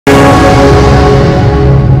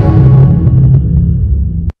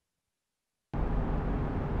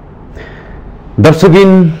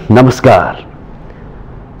दर्शकबिन नमस्कार,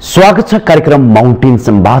 स्वागत छ कार्यक्रम माउन्टेन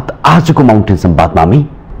संवाद। आजको माउन्टेन संवादमा हामी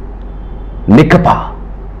नेकपा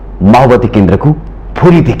माओवादी केन्द्रको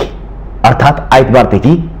भोलिदेखि अर्थात्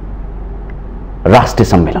आइतबारदेखि राष्ट्रिय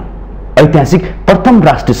सम्मेलन, ऐतिहासिक प्रथम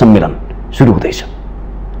राष्ट्रिय सम्मेलन सुरु हुँदैछ।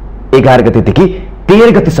 11 गतेदेखि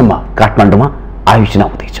 13 गतेसम्म काठमाडौँमा आयोजना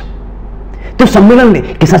हुँदैछ। त्यो सम्मेलनले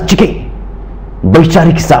के साँच्चीकै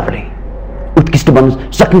वैचारिक हिसाबले उत्कृष्ट बन्न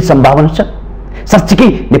सक्ने सम्भावना छ? साँच्चीकै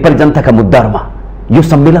नेपाली जनताका मुद्दाहरूमा यो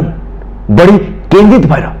सम्मेलन बढी केन्द्रित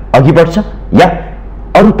भएर अघि बढ्छ या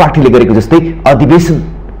अरू पार्टीले गरेको जस्तै अधिवेशन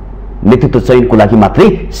नेतृत्व चयनको लागि मात्रै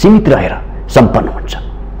सीमित रहेर सम्पन्न हुन्छ?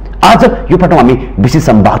 आज यो पटक हामी विशेष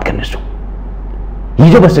संवाद गर्नेछौँ।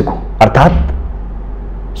 हिजो बसेको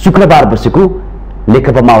अर्थात् शुक्रबार बसेको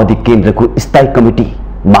नेकपा माओवादी केन्द्रको स्थायी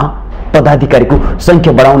कमिटीमा पदाधिकारीको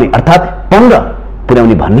संख्या बढाउने अर्थात् 15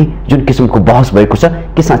 पुर्याउने भन्ने जुन किसिमको बहस भएको छ,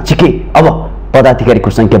 के साँच्चीकै अब पदाधिकारीको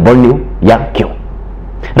संख्या बढ्ने हो या के हो?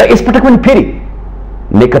 र यसपटक पनि फेरि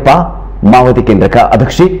नेकपा माओवादी केन्द्रका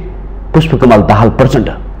अध्यक्ष पुष्पकमल दाहाल प्रचण्ड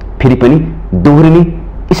फेरि पनि दोहोरिने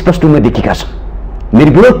स्पष्ट रूपमा देखिएका छन्।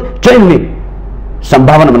 निर्विरोध चयन हुने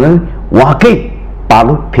सम्भावना भन्दा उहाँकै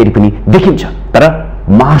पालो फेरि पनि देखिन्छ। तर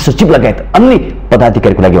महासचिव लगायत अन्य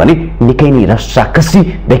पदाधिकारीको लागि भने निकै नै रस्साकसी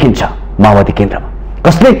देखिन्छ माओवादी केन्द्रमा।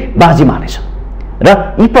 कसले बाजी मानेछ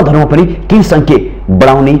र यी पदहरूमा पनि केही संख्या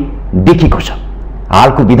बढाउने देखिएको छ।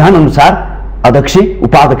 हालको विधान अनुसार अध्यक्ष,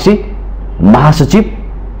 उपाध्यक्ष, महासचिव,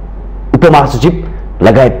 उपमहासचिव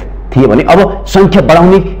लगायत थिए भने अब संख्या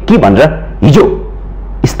बढाउने के भनेर हिजो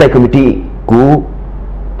स्थायी कमिटीको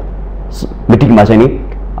मिटिङमा चाहिँ नि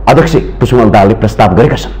अध्यक्ष पुष्पकमल दाहालले प्रस्ताव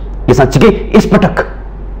गरेका छन्। के साँच्चीकै यसपटक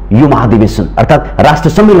यो महाधिवेशन अर्थात्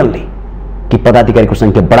राष्ट्रिय सम्मेलनले कि पदाधिकारीको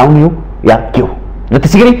संख्या बढाउने हो या के हो? र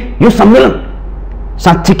त्यसैगरी यो सम्मेलन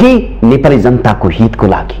साँच्चीकै नेपाली जनताको हितको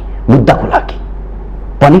लागि, मुद्दाको लागि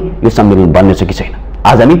पनि यो सम्मेलन बन्नेछ कि छैन?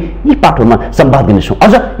 आज हामी यी पाठहरूमा संवाद गर्नेछौँ।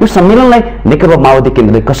 अझ यो सम्मेलनलाई नेकपा माओवादी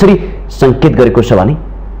केन्द्रले कसरी संकेत गरेको छ भने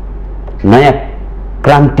नयाँ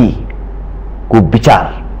क्रान्तिको विचार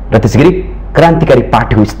र त्यसैगरी क्रान्तिकारी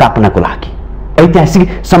पार्टीको स्थापनाको लागि ऐतिहासिक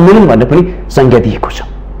सम्मेलन भनेर पनि संज्ञा दिएको छ।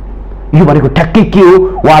 यो भनेको ठ्याक्कै के हो?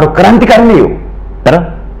 उहाँहरू क्रान्तिकारी नै हो, तर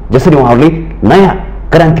जसरी उहाँहरूले नयाँ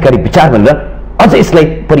क्रान्तिकारी विचार भनेर अझ यसलाई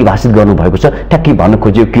परिभाषित गर्नुभएको छ, ठ्याक्कै भन्न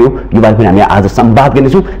खोजेको के हो? यो बारे पनि हामी आज संवाद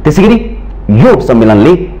गर्नेछौँ। त्यसैगरी यो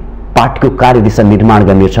सम्मेलनले पार्टीको कार्यदिशा निर्माण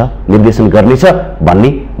गर्नेछ, निर्देशन गर्नेछ भन्ने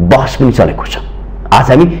बहस पनि चलेको छ। आज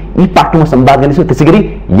हामी यी पाठमा संवाद गर्नेछौँ। त्यसैगरी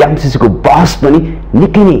एमसीसीको बहस पनि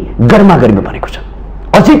निकै नै गर्मागर्मी बनेको छ।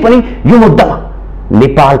 अझै पनि यो मुद्दामा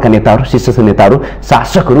नेपालका नेताहरू, शीर्ष नेताहरू,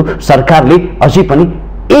 शासकहरू, सरकारले अझै पनि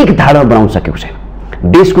एक धारणा बनाउन सकेको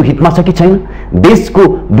छैन। देशको हितमा छ कि छैन, देशको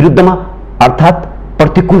विरुद्धमा अर्थात्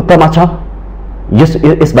प्रतिकूलतामा छ,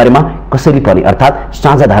 यस बारेमा कसरी पनि अर्थात्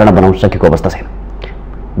साझा धारणा बनाउन सकेको अवस्था छैन।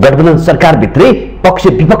 गठबन्धन सरकारभित्रै पक्ष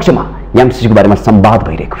विपक्षमा एमसीसीको बारेमा संवाद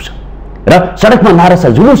भइरहेको छ र सडकमा नारा छ,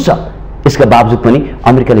 जुलुस छ। यसका बावजुद पनि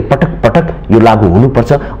अमेरिकाले पटक पटक यो लागू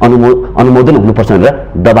हुनुपर्छ, अनुमोदन हुनुपर्छ भनेर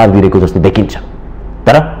दबाब दिएको जस्तो देखिन्छ।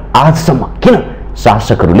 तर आजसम्म किन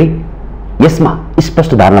शासकहरूले यसमा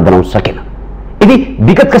स्पष्ट धारणा बनाउन सकेन? यदि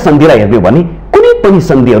विगतका सन्धिलाई हेर्ने हो भने कुनै पनि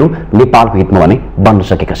सन्धिहरू नेपालको हितमा भने बन्न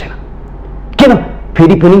सकेका छैन। किन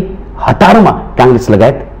फेरि पनि हतारमा कांग्रेस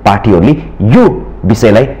लगायत पार्टीहरूले यो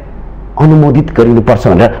विषयलाई अनुमोदित गरिनुपर्छ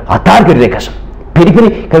भनेर हतार गरिरहेका छन्? फेरि पनि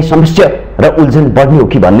कहीँ समस्या र उल्झन बढ्ने हो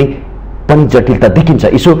कि भन्ने पनि जटिलता देखिन्छ।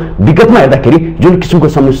 यसो विगतमा हेर्दाखेरि जुन किसिमको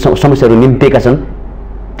समस्याहरू निम्तिएका छन्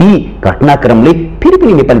ती घटनाक्रमले फेरि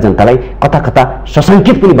पनि नेपाली जनतालाई कता कता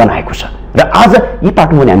सशंकित पनि बनाएको छ। र आज यी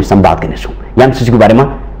पाठमा हामी संवाद गर्नेछौँ एमसीसीको बारेमा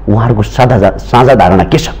उहाँहरूको साझा धारणा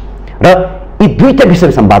के छ। र यी दुईटा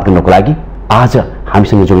विषयमा संवाद गर्नको लागि आज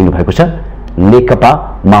हामीसँग जोडिनु भएको छ नेकपा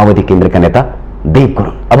माओवादी केन्द्रका नेता देव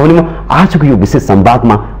गुरुङ। अब भने म आजको यो विशेष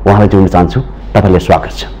संवादमा उहाँलाई जोड्न चाहन्छु। तपाईँलाई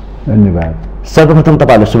स्वागत छ। धन्यवाद। सर्वप्रथम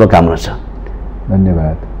तपाईँलाई शुभकामना छ।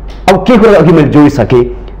 धन्यवाद। अब के कुरा अघि मैले जोडिसकेँ,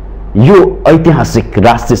 यो ऐतिहासिक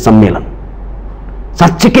राष्ट्रिय सम्मेलन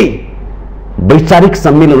साँच्चीकै वैचारिक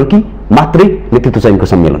सम्मेलन हो कि मात्रै नेतृत्व चयनको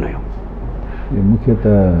सम्मेलन हो? यो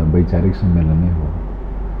मुख्यतः वैचारिक सम्मेलन नै हो।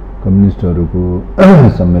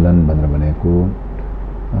 कम्युनिस्टहरूको सम्मेलन भनेर भनेको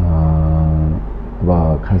अब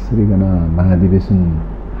खास गरिकन महाधिवेशन,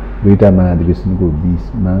 दुईटा महाधिवेशनको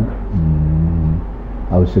बिचमा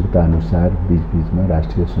आवश्यकता अनुसार बीचमा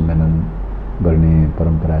राष्ट्रिय सम्मेलन गर्ने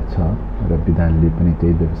परम्परा छ र विधानले पनि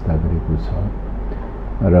त्यही व्यवस्था गरेको छ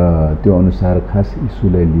र त्यो अनुसार खास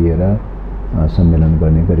इस्युलाई लिएर सम्मेलन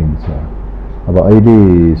गर्ने गरिन्छ। अब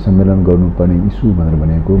अहिले सम्मेलन गर्नुपर्ने इस्यु भनेर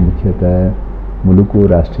भनेको मुख्यतः मुलुकको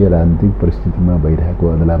राष्ट्रिय राजनीतिक परिस्थितिमा भइरहेको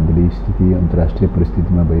अदलाबदली स्थिति, अन्तर्राष्ट्रिय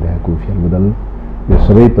परिस्थितिमा भइरहेको फेरबदल यो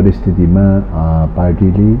सबै परिस्थितिमा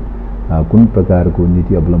पार्टीले कुन प्रकारको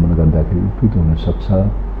नीति अवलम्बन गर्दाखेरि उपयुक्त हुन सक्छ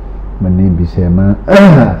भन्ने विषयमा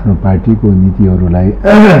आफ्नो पार्टीको नीतिहरूलाई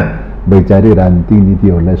वैचारिक राजनीतिक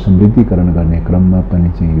नीतिहरूलाई समृद्धिकरण गर्ने क्रममा पनि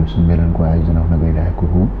चाहिँ यो सम्मेलनको आयोजना हुन गइरहेको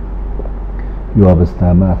हो। यो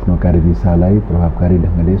अवस्थामा आफ्नो कार्यदिशालाई प्रभावकारी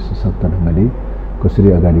ढङ्गले सशक्त ढङ्गले कसरी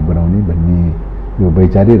अगाडि बढाउने भन्ने यो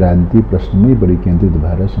वैचारिक राजनीतिक प्रश्नमै बढी केन्द्रित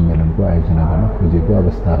भएर सम्मेलनको आयोजना गर्न खोजेको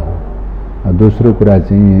अवस्था हो। दोस्रो कुरा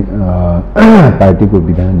चाहिँ पार्टीको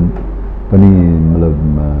विधान पनि मतलब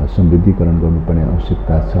समृद्धिकरण गर्नुपर्ने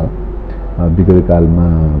आवश्यकता छ। विगत कालमा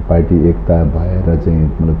पार्टी एकता भएर चाहिँ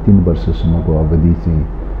मतलब 3 वर्षसम्मको अवधि चाहिँ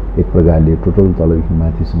एक प्रकारले टोटल तलदेखि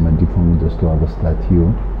माथिसम्म डिफाउन्ड जस्तो अवस्था थियो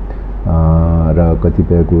र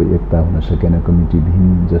कतिपयको एकता हुन सकेन,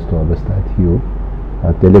 कमिटीविहीन जस्तो अवस्था थियो।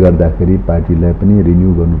 त्यसले गर्दाखेरि पार्टीलाई पनि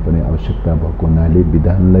रिन्यू गर्नुपर्ने आवश्यकता भएको हुनाले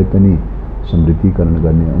विधानलाई पनि समृद्धिकरण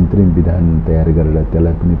गर्ने अन्तरिम विधान तयार गरेर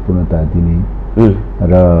त्यसलाई पनि पूर्णता दिने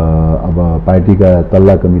र अब पार्टीका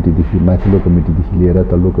तल्ला कमिटीदेखि माथिल्लो कमिटीदेखि लिएर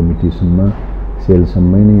तल्लो कमिटीसम्म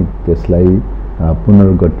सेलसम्म नै त्यसलाई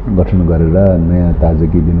पुनर्गठन गरेर नयाँ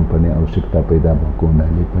ताजगी दिनुपर्ने आवश्यकता पैदा भएको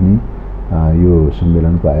हुनाले पनि यो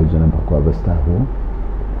सम्मेलनको आयोजना भएको अवस्था हो।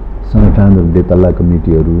 संगठनहरूले तल्ला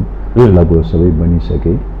कमिटीहरू लगभग सबै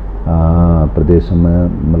बनिसके, प्रदेशसम्म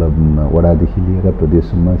मतलब वडादेखि लिएर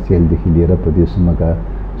प्रदेशसम्म, सेलदेखि लिएर प्रदेशसम्मका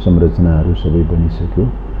संरचनाहरू सबै बनिसक्यो।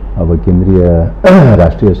 अब केन्द्रीय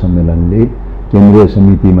राष्ट्रिय सम्मेलनले केन्द्रीय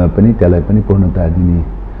समितिमा पनि त्यसलाई पनि पूर्णता दिने।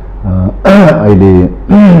 अहिले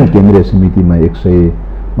केन्द्रीय समितिमा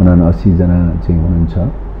 179 जना चाहिँ हुनुहुन्छ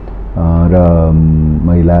र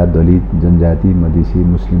महिला, दलित, जनजाति, मधेसी,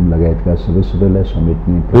 मुस्लिम लगायतका सबैलाई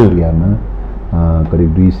समेट्ने प्रक्रियामा करिब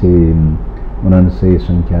 279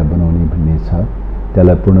 सङ्ख्या बनाउने भन्ने छ।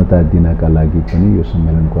 त्यसलाई पूर्णता दिनका लागि पनि यो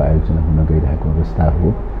सम्मेलनको आयोजना हुन गइरहेको अवस्था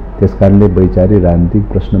हो। त्यसकारणले वैचारिक राजनीतिक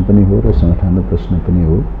प्रश्न पनि हो र संगठनको प्रश्न पनि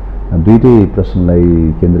हो। दुईटै प्रश्नलाई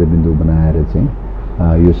केन्द्रबिन्दु बनाएर चाहिँ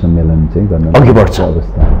यो सम्मेलन चाहिँ गर्न अघि बढ्छ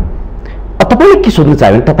अवस्था हो। तपाईँले के सोध्न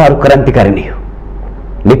चाह्यो भने तपाईँहरू क्रान्तिकारी नै हो,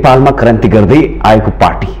 नेपालमा क्रान्ति गर्दै आएको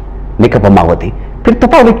पार्टी नेकपा माओवादी, फेरि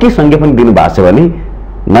तपाईँले के संज्ञापन दिनुभएको छ भने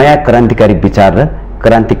नयाँ क्रान्तिकारी विचार र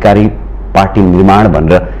क्रान्तिकारी पार्टी निर्माण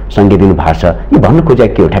भनेर संज्ञा दिनुभएको छ। यो भन्न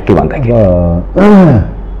खोजेको के हो ठ्याक्कै भन्दाखेरि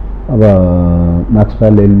अब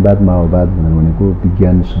मार्क्सवाद लेनिनवाद माओवाद भनेको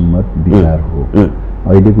विज्ञान सम्मत विचार हो।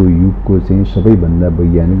 अहिलेको युगको चाहिँ सबैभन्दा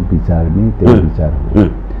वैज्ञानिक विचार नै त्यही विचार हो।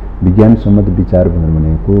 विज्ञान सम्मत विचार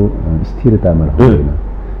भनेको स्थिरतामा रहँदैन,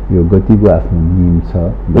 यो गतिको आफ्नो नियम छ,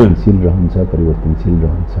 गतिशील रहन्छ, परिवर्तनशील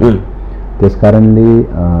रहन्छ। त्यसकारणले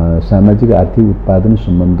सामाजिक आर्थिक उत्पादन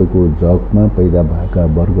सम्बन्धको जगमा पैदा भएका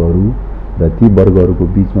वर्गहरू र ती वर्गहरूको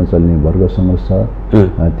बिचमा चल्ने वर्ग सङ्घर्ष,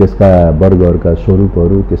 त्यसका वर्गहरूका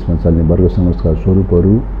स्वरूपहरू, त्यसमा चल्ने वर्ग सङ्घर्षका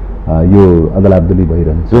स्वरूपहरू यो अदलाबदली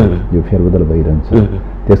भइरहन्छ, यो फेरबदल भइरहन्छ।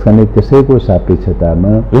 त्यसकारणले त्यसैको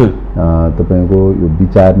सापेक्षतामा तपाईँको यो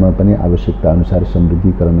विचारमा पनि आवश्यकता अनुसार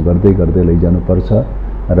समृद्धिकरण गर्दै गर्दै लैजानुपर्छ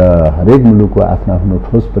र हरेक मुलुकको आफ्नो आफ्नो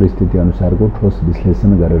ठोस परिस्थिति अनुसारको ठोस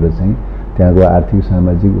विश्लेषण गरेर चाहिँ त्यहाँको आर्थिक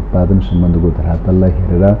सामाजिक उत्पादन सम्बन्धको धरातललाई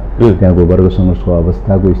हेरेर, त्यहाँको वर्ग सङ्घर्षको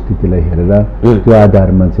अवस्थाको स्थितिलाई हेरेर त्यो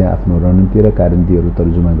आधारमा चाहिँ आफ्नो रणनीति र कार्यनीतिहरू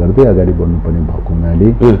तर्जुमा गर्दै अगाडि बढ्नुपर्ने भएको हुनाले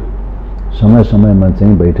समय समयमा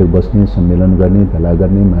चाहिँ बैठक बस्ने, सम्मेलन गर्ने, भेला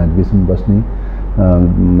गर्ने, महाधिवेशन बस्ने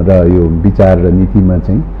र यो विचार र नीतिमा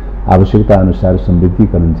चाहिँ आवश्यकता अनुसार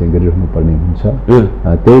समृद्धिकरण चाहिँ गरिरहनुपर्ने हुन्छ।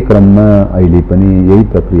 त्यही क्रममा अहिले पनि यही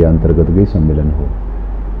प्रक्रिया अन्तर्गतकै सम्मेलन हो।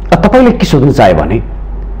 तपाईँले के सोध्न चाह्यो भने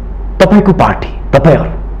तपाईँको पार्टी,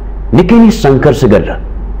 तपाईँहरू निकै नै सङ्घर्ष गरेर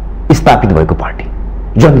स्थापित भएको पार्टी,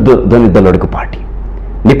 जनद्वन्द्व दलहरूको पार्टी,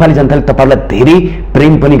 नेपाली जनताले तपाईँहरूलाई धेरै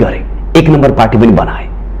प्रेम पनि गरे, 1 नम्बर पार्टी पनि बनाए।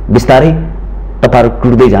 बिस्तारै तपाईँहरू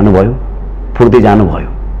टुट्दै जानुभयो, फुट्दै जानुभयो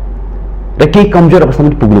र केही कमजोर अवस्थामा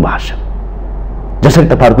पुग्नु भएको छ। जसरी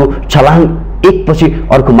तपाईँहरूको छलाङ एकपछि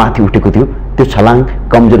अर्को माथि उठेको थियो, त्यो छलाङ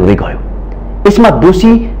कमजोर हुँदै गयो। यसमा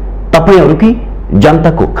दोषी तपाईँहरू कि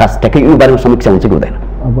जनताको? खास ठ्याक्कै यो बारेमा समीक्षा हुन्छ कि हुँदैन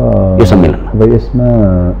यो सम्मेलनमा? अब यसमा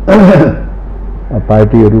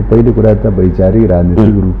पार्टीहरू पहिलो कुरा त वैचारिक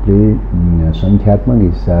राजनीतिक रूपले सङ्ख्यात्मक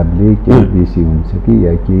हिसाबले केही बेसी हुन्छ कि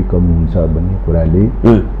या केही कम हुन्छ भन्ने कुराले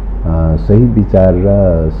सही विचार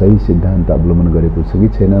र सही सिद्धान्त अवलम्बन गरेको छ कि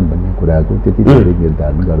छैन भन्ने कुराको त्यति धेरै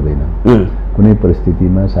निर्धारण गर्दैन। कुनै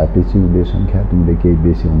परिस्थितिमा सापेक्षिक रूपले सङ्ख्यात्मकले केही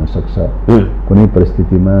बेसी हुन सक्छ, कुनै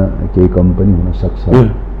परिस्थितिमा केही कम पनि हुन सक्छ।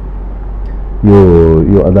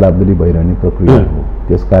 यो अदलाबदली भइरहने प्रक्रिया हो।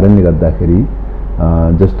 त्यसकारणले गर्दाखेरि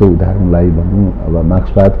जस्तो उदाहरणलाई भनौँ, अब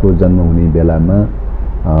मार्क्सवादको जन्म हुने बेलामा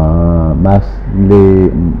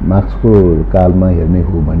मार्क्सको कालमा हेर्ने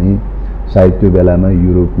हो भने सायद त्यो बेलामा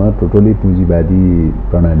युरोपमा टोटली पुँजीवादी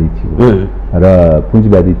प्रणाली थियो र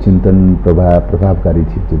पुँजीवादी चिन्तन प्रभावकारी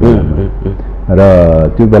थियो त्यो बेलामा र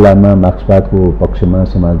त्यो बेलामा मार्क्सवादको पक्षमा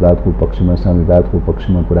समाजवादको पक्षमा साम्यवादको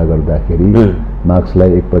पक्षमा कुरा गर्दाखेरि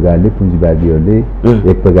मार्क्सलाई एक प्रकारले पुँजीवादीहरूले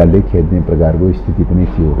एक प्रकारले खेद्ने प्रकारको स्थिति पनि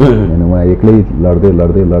थियो हैन उहाँ एक्लै लड्दै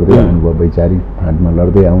लड्दै लड्दै आउनुभयो वैचारिक फाँटमा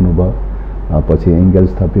लड्दै आउनुभयो पछि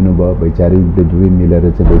एङ्गल्स थपिनुभयो वैचारिकले दुवै मिलेर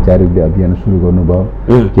चाहिँ वैचारिकले अभियान सुरु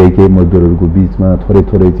गर्नुभयो केही मजदुरहरूको बिचमा थोरै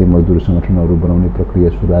थोरै चाहिँ मजदुर सङ्गठनहरू बनाउने प्रक्रिया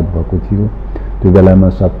सुरुवात भएको थियो त्यो बेलामा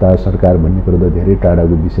सत्ता सरकार भन्ने कुरो त धेरै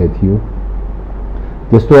टाढाको विषय थियो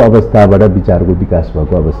त्यस्तो अवस्थाबाट विचारको विकास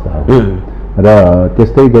भएको अवस्था हो र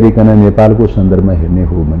त्यस्तै गरिकन नेपालको सन्दर्भमा हेर्ने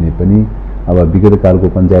हो भने पनि अब विगत कालको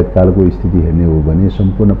पञ्चायत कालको स्थिति हेर्ने हो भने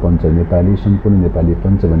सम्पूर्ण पञ्च नेपाली सम्पूर्ण नेपाली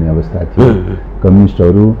पञ्च भन्ने अवस्था थियो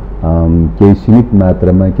कम्युनिस्टहरू केही सीमित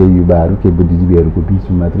मात्रामा केही युवाहरू केही बुद्धिजीवीहरूको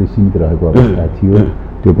बिचमा मात्रै सीमित रहेको अवस्था थियो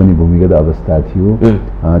त्यो पनि भूमिगत अवस्था थियो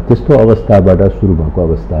त्यस्तो अवस्थाबाट सुरु भएको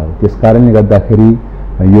अवस्था हो त्यसकारणले गर्दाखेरि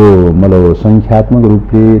यो मतलब सङ्ख्यात्मक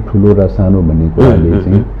रूपले ठुलो र सानो भन्ने कुराले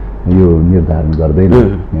चाहिँ यो निर्धारण गर्दैन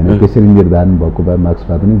हैन त्यसरी निर्धारण भएको भए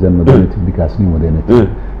मार्क्सवाद पनि जन्मदैन थियो विकास नै हुँदैन थियो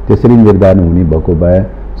त्यसरी निर्धारण हुने भएको भए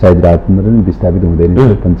सायद राजतन्त्र पनि विस्थापित हुँदैन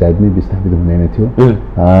थियो पञ्चायत नै विस्थापित हुँदैन थियो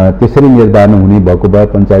त्यसरी निर्धारण हुने भएको भए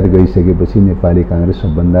पञ्चायत गइसकेपछि नेपाली काङ्ग्रेस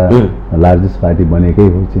सबभन्दा लार्जेस्ट पार्टी बनेकै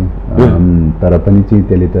हो चाहिँ तर पनि चाहिँ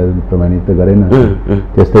त्यसले त प्रमाणित त गरेन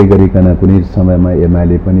त्यस्तै गरिकन कुनै समयमा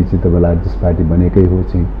एमाले पनि चाहिँ तब लार्जेस्ट पार्टी बनेकै हो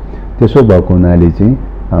चाहिँ त्यसो भएको हुनाले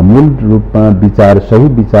चाहिँ मूल रूपमा विचार सही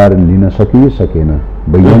विचार लिन सकिसकेन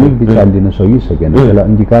वैज्ञानिक विचार लिन सकिसकेन त्यसलाई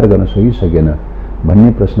अंगीकार गर्न सकिसकेन भन्ने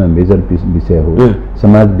प्रश्न मेजर विषय हो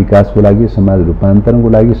समाज विकासको लागि समाज रूपान्तरणको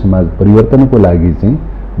लागि समाज परिवर्तनको लागि चाहिँ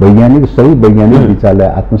वैज्ञानिक सही वैज्ञानिक विचारलाई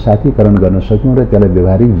आत्मसातीकरण गर्न सक्यौं र त्यसलाई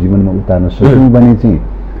व्यवहारिक जीवनमा उतार्न सक्यौं भने चाहिँ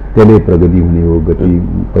त्यसले प्रगति हुने हो गति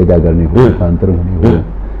पैदा गर्ने हो रूपान्तरण हुने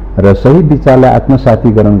हो र सही विचारलाई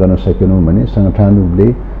आत्मसातीकरण गर्न सकेनौं भने संगठन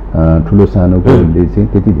रूपले ठुलो सानोको रूपले चाहिँ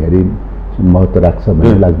त्यति धेरै महत्त्व राख्छ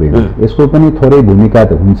भन्ने लाग्दैन यसको पनि थोरै भूमिका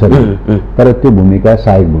त हुन्छ तर त्यो भूमिका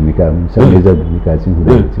सहायक भूमिका हुन्छ मेजर भूमिका चाहिँ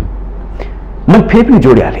हुँदैन म फेरि पनि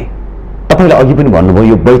जोडिहालेँ तपाईले अघि पनि भन्नुभयो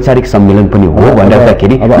यो वैचारिक सम्मेलन पनि हो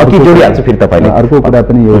भन्दाखेरि अब के जोडिहाल्छु फेरि तपाईले अर्को कुरा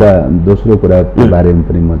पनि एउटा दोस्रो कुराको बारेमा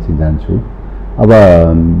पनि म चाहिँ जान्छु अब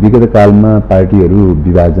विगत कालमा पार्टीहरू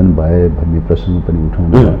विभाजन भए भन्ने प्रश्न पनि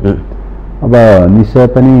उठाउनु अब निश्चय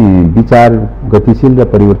पनि विचार गतिशील र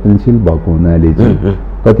परिवर्तनशील भएको हुनाले चाहिँ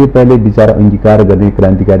कतिपयले विचार अंगीकार गर्ने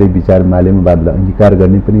क्रान्तिकारी विचार मालेमवादलाई अंगीकार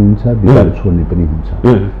गर्ने पनि हुन्छ विचार छोड्ने पनि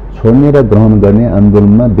हुन्छ छोड्ने र ग्रहण गर्ने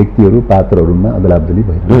आन्दोलनमा व्यक्तिहरू पात्रहरूमा अदलाबदली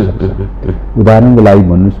भइरहन सक्छ उदाहरणको लागि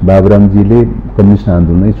भन्नुस् बाबुरामजीले कम्युनिस्ट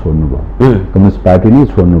आन्दोलन नै छोड्नुभयो कम्युनिस्ट पार्टी नै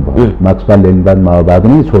छोड्नुभयो मार्क्सवाद लेनिनवाद माओवाद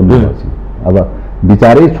नै छोड्नुभयो अब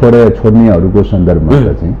विचारै छोड्नेहरूको सन्दर्भमा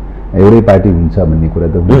चाहिँ एउटै पार्टी हुन्छ भन्ने कुरा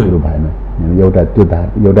त हुने कुरो भएन एउटा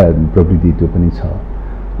प्रवृत्ति त्यो पनि छ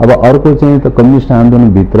अब अर्को चाहिँ त कम्युनिस्ट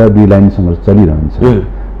आन्दोलनभित्र दुई लाइन सङ्घर्ष चलिरहन्छ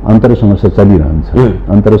अन्तर सङ्घर्ष चलिरहन्छ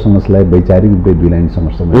अन्तर सङ्घर्षलाई वैचारिक रूपले दुई लाइन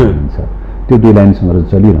सङ्घर्ष भनिन्छ त्यो दुई लाइन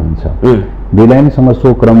सङ्घर्ष चलिरहन्छ दुई लाइन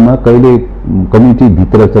सङ्घर्षको क्रममा कहिले कम्युनिटी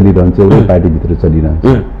भित्र चलिरहन्छ एउटै पार्टी भित्र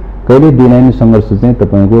चलिरहन्छ कहिले दुई लाइन सङ्घर्ष चाहिँ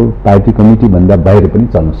तपाईको पार्टी कमिटी भन्दा बाहिर पनि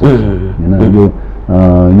चल्न सक्छ हैन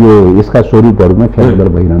यो यसका स्वरूपहरुमा फेरबदल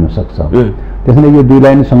भइरहन सक्छ त्यसैले यो दुई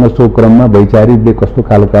लाइन सङ्घर्षको क्रममा वैचारिकले कस्तो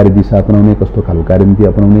खालको कार्यदिशा अपनाउने कस्तो खालको कार्यनीति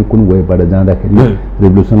अपनाउने कुन वेबाट जाँदाखेरि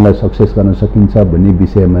रिभोल्युसनलाई सक्सेस गर्न सकिन्छ भन्ने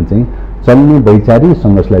विषयमा चाहिँ चल्ने वैचारिक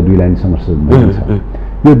सङ्घर्षलाई दुई लाइन सङ्घर्ष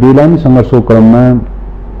भनिन्छ यो दुई लाइन सङ्घर्षको क्रममा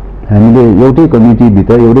हामीले एउटै कमिटी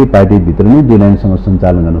भित्र एउटै पार्टी भित्र नै दुई लाइन सङ्घर्ष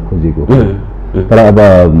सञ्चालन गर्न खोजेको तर अब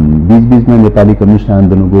बीचबीचमा नेपाली कम्युनिस्ट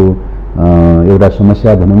आन्दोलनको एउटा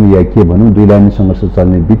समस्या भनौं या के भनौं दुई लाइन सङ्घर्ष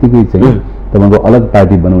चल्ने बित्तिकै चाहिँ तपाईको अलग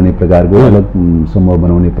पार्टी बनाउने प्रकारको अलग समूह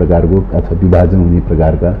बनाउने प्रकारको अथवा विभाजन हुने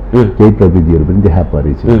प्रकारका केही प्रवृत्तिहरू पनि देखा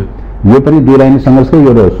परेछ यो पनि दुई लाइन सङ्घर्षकै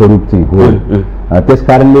एउटा स्वरूप चाहिँ हो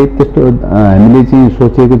त्यसकारणले त्यस्तो हामीले चाहिँ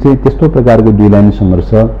सोचेको चाहिँ त्यस्तो प्रकारको दुई लाइन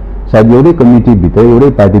सङ्घर्ष सायद एउटै कमिटी भित्र एउटै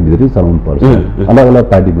पार्टी भित्रै चलाउनु पर्छ अलग अलग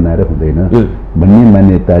पार्टी बनाएर हुँदैन भन्ने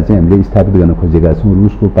मान्यता चाहिँ हामीले स्थापित गर्न खोजेका छौं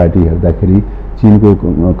रुसको पार्टी हेर्दाखेरि चीनको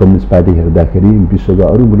कम्युनिस्ट पार्टी हेर्दाखेरि विश्वका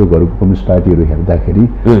अरू मुलुकहरूको कम्युनिस्ट पार्टीहरू हेर्दाखेरि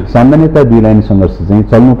सामान्यतया दुई लाइन सङ्घर्ष चाहिँ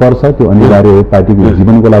चल्नुपर्छ त्यो अनिवार्य हो पार्टीको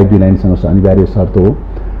जीवनको लागि दुई लाइन सङ्घर्ष अनिवार्य शर्त हो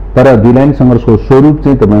तर दुई लाइन सङ्घर्षको स्वरूप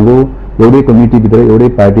चाहिँ तपाईको एउटै कमिटी भित्र एउटै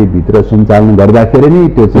पार्टी भित्र सञ्चालन गर्दाखेरि नै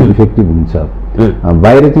त्यो चाहिँ इफेक्टिभ हुन्छ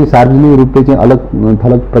बाहिर चाहिँ सार्वजनिक रूपले चाहिँ अलग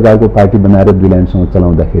थलग प्रकारको पार्टी बनाएर दुई लाइन सङ्घर्ष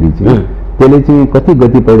चलाउँदाखेरि चाहिँ त्यसले चाहिँ कति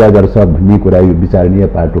गति पैदा गर्छ भन्ने कुरा यो विचारणीय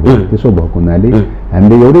पाटो हो त्यसो भएको हुनाले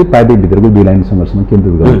हामीले एउटै पार्टी भित्रको दुई लाइन सङ्घर्षमा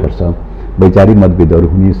केन्द्रित गर्नुपर्छ वैचारिक मतभेदहरू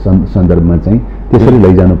हुने सन्दर्भमा चाहिँ त्यसरी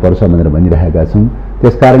लैजानुपर्छ भनेर भनिरहेका छौं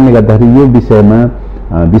त्यसकारणले गर्दाखेरि यो विषयमा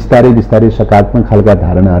बिस्तारै बिस्तारै सकारात्मक खालका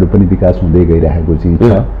धारणाहरू पनि विकास हुँदै गइरहेको चाहिँ छ।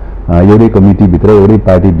 एउटै कमिटीभित्र एउटै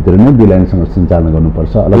पार्टीभित्र नै दुई लाइनसँग सञ्चालन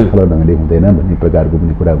गर्नुपर्छ, अलग थलग ढङ्गले हुँदैन भन्ने प्रकारको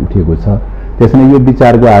पनि कुरा उठेको छ। त्यसैले यो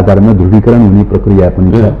विचारको आधारमा ध्रुवीकरण हुने प्रक्रिया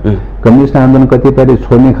पनि छ। कम्युनिस्ट आन्दोलन कतिपयले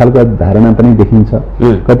छोड्ने खालको धारणा पनि देखिन्छ,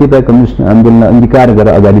 कतिपय कम्युनिस्ट आन्दोलनलाई अंगीकार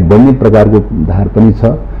गरेर अगाडि बढ्ने प्रकारको धार पनि छ।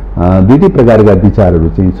 दुईटै प्रकारका विचारहरू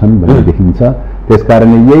चाहिँ छन् भन्ने देखिन्छ।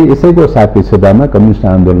 त्यसकारणले यही यसैको सापेक्षतामा कम्युनिस्ट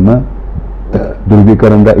आन्दोलनमा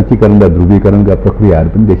ध्रुवीकरण र एकीकरण र ध्रुवीकरणका प्रक्रियाहरू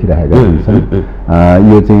पनि देखिरहेका छन्।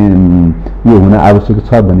 यो हुन आवश्यक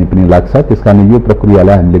छ भन्ने पनि लाग्छ। त्यसकारण यो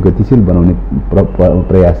प्रक्रियालाई हामीले गतिशील बनाउने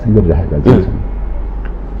प्रयास गरिरहेका छौँ।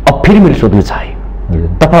 अब फेरि मैले सोध्न चाहे,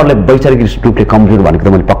 तपाईहरुलाई वैचारिक रूपले कमजोर भनेको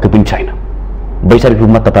त मैले पक्कै पनि छैन। वैचारिक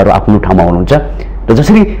रूपमा तपाईहरु आफ्नो ठाउँमा हुनुहुन्छ र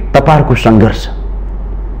जसरी तपाईहरुको संघर्ष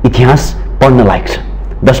इतिहास पढ्न लायक छ।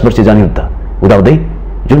 10 वर्षीय जनयुद्ध हुँदाहुँदै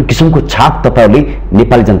जुन किसिमको छाप तपाईहरुले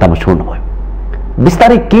नेपाली जनतामा छोड्नुभयो,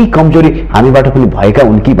 बिस्तारै केही कमजोरी हामीबाट पनि भएका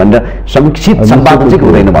हुन् कि भनेर समीक्षित सम्पादन चाहिँ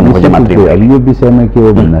हुँदैन भन्नु खोजे मात्रै हो। यो विषयमा के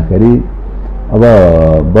हो भन्दाखेरि अब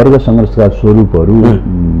वर्ग संघर्षका स्वरूपहरू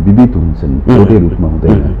विविध हुन्छन्, एउटै रूपमा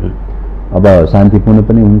हुँदैन। अब शान्तिपूर्ण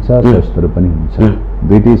पनि हुन्छ, सशस्त्र पनि हुन्छ,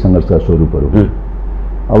 दुईटै संघर्षका स्वरूपहरू।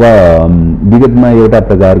 अब विगतमा एउटा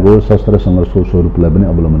प्रकारको सशस्त्र संघर्षको स्वरूपलाई पनि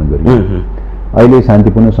अवलम्बन गरियो, अहिले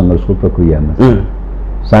शान्तिपूर्ण संघर्षको प्रक्रियामा छ।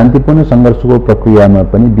 शान्तिपूर्ण संघर्षको प्रक्रियामा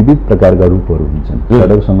पनि विविध प्रकारका रूपहरू हुन्छन्।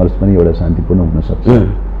 सडक संघर्ष पनि एउटा शान्तिपूर्ण हुन सक्छ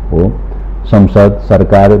हो। संसद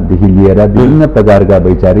सरकारदेखि लिएर विभिन्न प्रकारका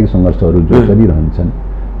वैचारिक संघर्षहरू जो चलिरहन्छन्,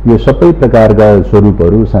 यो सबै प्रकारका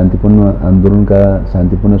स्वरूपहरू शान्तिपूर्ण आन्दोलनका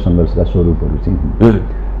शान्तिपूर्ण संघर्षका स्वरूपहरू चाहिँ हुन्।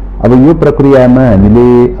 अब यो प्रक्रियामा हामीले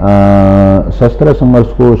सशस्त्र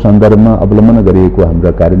संघर्षको सन्दर्भमा अवलम्बन गरिएको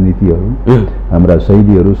हाम्रा कार्यनीतिहरू, हाम्रा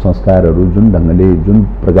शैलीहरू, संस्कारहरू जुन ढङ्गले जुन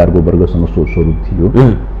प्रकारको वर्ग संघर्षको स्वरूप थियो,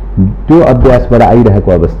 त्यो अभ्यासबाट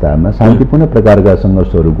आइरहेको अवस्थामा शान्तिपूर्ण प्रकारका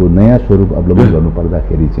संघर्षहरूको नयाँ स्वरूप अवलम्बन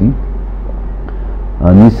गर्नुपर्दाखेरि चाहिँ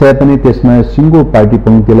निश्चय पनि त्यसमा सिङ्गो पार्टी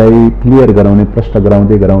पंक्तिलाई क्लियर गराउने, प्रष्ट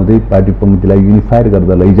गराउँदै गराउँदै पार्टी पंक्तिलाई युनिफायर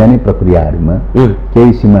गर्दा लैजाने प्रक्रियाहरूमा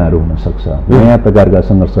केही सीमाहरू हुन सक्छ। नयाँ प्रकारका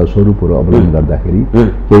संघर्ष स्वरूपहरू अवलम्बन गर्दाखेरि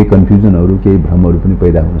केही कन्फ्युजनहरू, केही भ्रमहरू पनि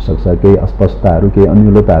पैदा हुन सक्छ, केही अस्पष्टताहरू, केही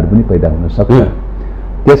अन्यलताहरू पनि पैदा हुन सक्छ।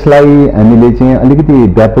 त्यसलाई हामीले चाहिँ अलिकति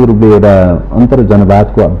व्यापक रूपले एउटा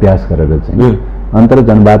अन्तर्जनवादको अभ्यास गरेर चाहिँ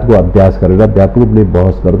व्यापक रूपले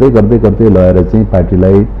बहस गर्दै गर्दै गर्दै लगेर चाहिँ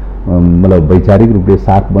पार्टीलाई मतलब वैचारिक रूपले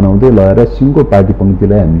साथ बनाउँदै लगेर सिङ्गो पार्टी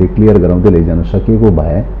पंक्तिलाई हामीले क्लियर गराउँदै लैजान सकेको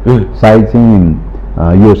भए सायद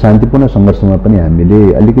चाहिँ यो शान्तिपूर्ण संघर्षमा पनि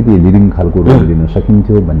हामीले अलिकति लिडिङ खालको रोल लिन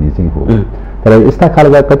सकिन्थ्यो भन्ने चाहिँ हो। तर यस्ता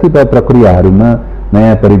खालका कतिपय प्रक्रियाहरूमा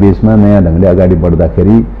नयाँ परिवेशमा नयाँ ढङ्गले अगाडि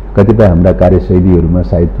बढ्दाखेरि कतिपय हाम्रा कार्यशैलीहरूमा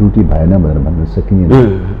सायद त्रुटि भएन भनेर भन्न सकिँदैन।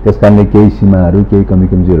 त्यसकारणले केही सीमाहरू, केही कमी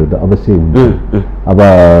कमजोरीहरू त अवश्य हुन्छ। अब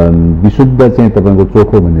विशुद्ध चाहिँ तपाईँको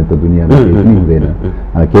चोखो भन्ने त दुनियाँमा केही पनि हुँदैन।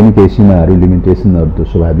 केही न केही सीमाहरू, लिमिटेसनहरू त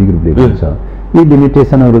स्वाभाविक रूपले हुन्छ। यी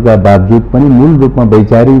लिमिटेसनहरूका बावजुद पनि मूल रूपमा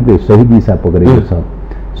वैचारिक रूपले सही दिशा पक्रेको छ,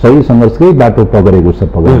 सही संघर्षकै बाटो पक्रेको छ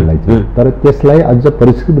पक्रेनलाई चाहिँ। तर त्यसलाई अझ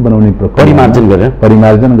परिष्कृत बनाउने प्रक्रिया,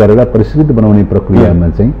 परिमार्जन गरेर परिष्कृत बनाउने प्रक्रियामा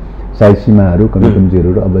चाहिँ सायद सीमाहरू, कमी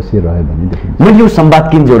कमजोरीहरू अवश्य रह्यो भन्ने देखिन्छ। मैले यो संवाद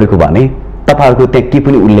किन जोडेको भने तपाईहरुको त्यहाँ के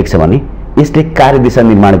पनि उल्लेख छ भने यसले कार्यदिशा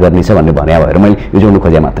निर्माण गर्नेछ भन्ने भने भएर मैले यो जोड्नु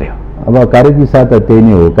खोजे मात्रै हो। अब कार्यदिशा त त्यही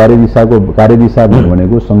नै हो। कार्यदिशा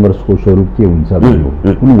भनेको संघर्षको स्वरूप के हुन्छ भन्ने हो,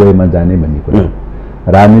 कुन वेमा जाने भन्ने कुरा।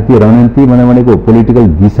 राजनीति रणनीति भनेको पोलिटिकल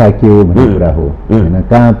दिशा के हो भन्ने कुरा हो हैन,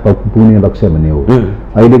 कहाँ पुग्ने लक्ष्य भन्ने हो।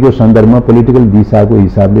 अहिलेको सन्दर्भमा पोलिटिकल दिशाको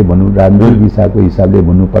हिसाबले भनौँ, राजनीतिक दिशाको हिसाबले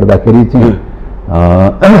भन्नु पर्दाखेरि चाहिँ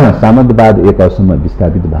सामन्तवाद एक अर्थमा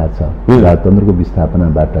विस्थापित भएको छ। राजतन्त्रको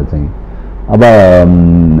विस्थापनाबाट चाहिँ अब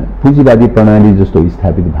पुँजीवादी प्रणाली जस्तो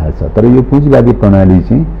स्थापित भएको छ। तर यो पुँजीवादी प्रणाली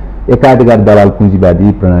चाहिँ एकाधिकार दलाल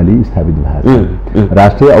पुँजीवादी प्रणाली स्थापित भएको छ।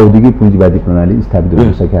 राष्ट्रिय औद्योगिक पुँजीवादी प्रणाली स्थापित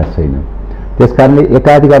हुन सकेका छैन। त्यसकारणले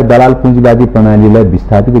एकाधिकार दलाल पुँजीवादी प्रणालीलाई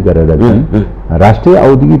विस्थापित गरेर चाहिँ राष्ट्रिय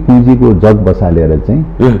औद्योगिक पुँजीको जग बसालेर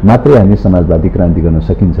चाहिँ मात्रै हामी समाजवादी क्रान्ति गर्न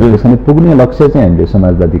सकिन्छ। त्यसकारण पुग्ने लक्ष्य चाहिँ हामीले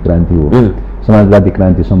समाजवादी क्रान्ति हो। समाजवादी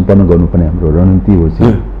क्रान्ति सम्पन्न गर्नुपर्ने हाम्रो रणनीति हो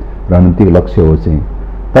चाहिँ, रणनीतिक लक्ष्य हो चाहिँ।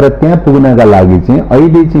 तर त्यहाँ पुग्नका लागि चाहिँ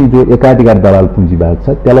अहिले चाहिँ जो एकाधिकार दलाल पुँजीवाद छ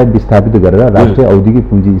त्यसलाई विस्थापित गरेर राष्ट्रिय औद्योगिक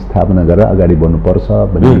पुँजी स्थापना गरेर अगाडि बढ्नुपर्छ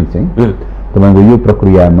भन्ने चाहिँ तपाईको यो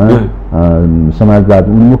प्रक्रियामा समाजवाद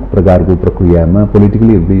उन्मुख प्रकारको प्रक्रियामा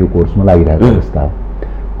पोलिटिकली रूपले यो कोर्समा लागिरहेको अवस्था हो।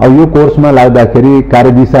 अब यो कोर्समा लाग्दाखेरि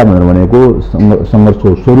कार्यदिशा भनेको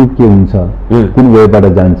संघर्षको स्वरूप के हुन्छ, कुन वेबाट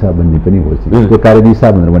जान्छ भन्ने पनि हो। त्यो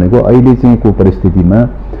कार्यदिशा भनेको अहिले चाहिँ को परिस्थितिमा,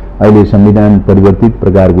 अहिले संविधान परिवर्तित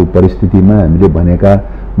प्रकारको परिस्थितिमा हामीले भनेका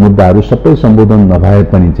मुद्दाहरू सबै सम्बोधन नभए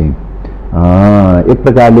पनि चाहिँ एक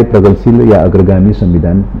प्रकारले प्रगतिशील या अग्रगामी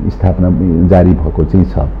संविधान स्थापना जारी भएको चाहिँ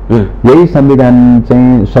छ। यही संविधान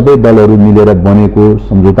चाहिँ सबै दलहरू मिलेर बनेको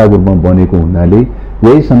सम्झौताको रूपमा बनेको हुनाले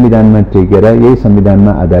यही संविधानमा टेकेर यही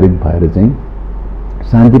संविधानमा आधारित भएर चाहिँ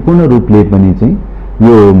शान्तिपूर्ण रूपले पनि चाहिँ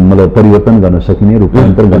यो मतलब परिवर्तन गर्न सकिने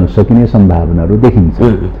रूपान्तरण गर्न सकिने सम्भावनाहरू देखिन्छ।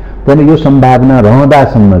 तर यो सम्भावना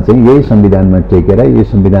रहँदासम्म चाहिँ यही संविधानमा टेकेर यही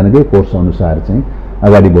संविधानकै कोर्स अनुसार चाहिँ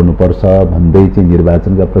अगाडि बढ्नुपर्छ भन्दै चाहिँ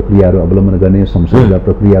निर्वाचनका प्रक्रियाहरू अवलम्बन गर्ने, संसदका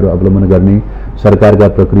प्रक्रियाहरू अवलम्बन गर्ने, सरकारका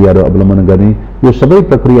प्रक्रियाहरू अवलम्बन गर्ने, यो सबै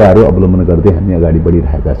प्रक्रियाहरू अवलम्बन गर्दै हामी अगाडि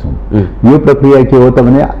बढिरहेका छौँ। यो प्रक्रिया के हो त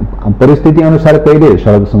भने परिस्थिति अनुसार कहिले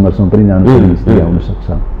सडक सङ्घर्षमा पनि जानुपर्ने स्थिति आउन सक्छ,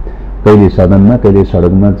 कहिले सदनमा कहिले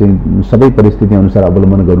सडकमा चाहिँ सबै परिस्थिति अनुसार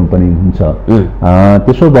अवलम्बन गर्नुपर्ने हुन्छ।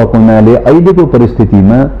 त्यसो भएको हुनाले अहिलेको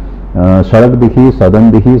परिस्थितिमा सडकदेखि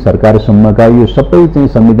सदनदेखि सरकारसम्मका यो सबै चाहिँ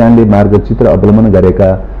संविधानले मार्गचित्र अवलम्बन गरेका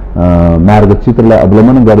मार्गचित्रलाई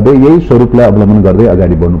अवलम्बन गर्दै यही स्वरूपलाई अवलम्बन गर्दै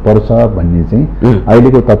अगाडि बढ्नुपर्छ भन्ने चाहिँ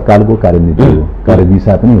अहिलेको तत्कालको कार्यनीति हो,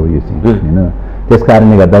 कार्यदिशा पनि हो यो चाहिँ हैन। त्यस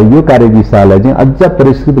कारणले गर्दा यो कार्यदिशालाई चाहिँ अझ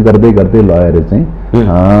परिष्कृत गर्दै गर्दै लगेर चाहिँ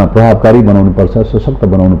प्रभावकारी बनाउनुपर्छ, सशक्त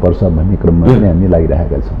बनाउनुपर्छ भन्ने क्रममा पनि हामी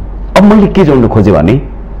लागिरहेका छौँ। अब मैले के जोड्न खोजेँ भने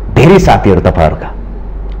धेरै साथीहरू तपाईँहरूका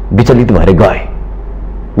विचलित भएर गए,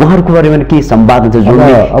 उहाँहरूको बारेमा के संवाद हुन्छ जोड्ने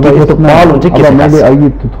पहल हुन्छ के? मैले अघि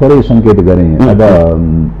थोरै सङ्केत गरेँ।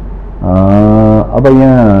 अब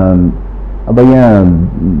यहाँ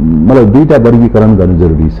मलाई दुईटा वर्गीकरण गर्नु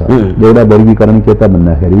जरुरी छ। एउटा वर्गीकरण के त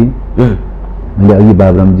भन्दाखेरि मैले अघि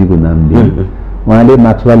बाबुरामजीको नाम दिएँ, उहाँले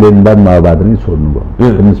मार्क्सवाद लेनिनवाद माओवाद नै छोड्नुभयो,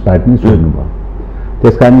 कम्युनिस्ट पार्टी नै छोड्नुभयो।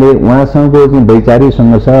 त्यस कारणले उहाँसँगको चाहिँ वैचारिक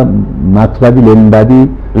सङ्घर्ष मार्क्सवादी लेनिनवादी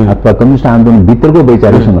अथवा कम्युनिस्ट आन्दोलनभित्रको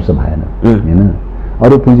वैचारिक सङ्घर्ष भएन हैन।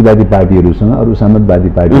 अरू पुँजीवादी पार्टीहरूसँग अरू सामन्तवादी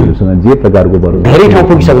पार्टीहरूसँग जे प्रकारको धेरै ठाउँ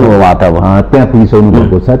पुगिसक्नु भयो उहाँ त त्यहाँ पुगिसक्नु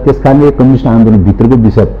भएको छ। त्यस कारणले कम्युनिस्ट आन्दोलनभित्रको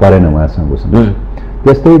विषय परेन उहाँसँगको।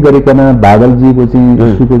 त्यस्तै गरिकन बादलजीको चाहिँ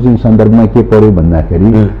इस्युको चाहिँ सन्दर्भमा के पर्यो भन्दाखेरि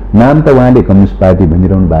नाम त उहाँले कम्युनिस्ट पार्टी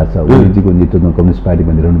भनिरहनु भएको छ, ओलीजीको नेतृत्वमा कम्युनिस्ट पार्टी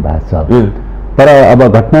भनिरहनु भएको छ। तर अब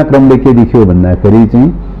घटनाक्रमले के देखियो भन्दाखेरि चाहिँ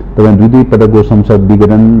तपाईँ दुई पटकको संसद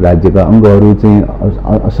विघटन, राज्यका अङ्गहरू चाहिँ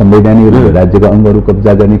असंवैधानिक राज्यका अङ्गहरू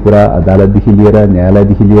कब्जा गर्ने कुरा, अदालतदेखि लिएर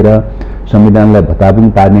न्यायालयदेखि लिएर संविधानलाई भताभुङ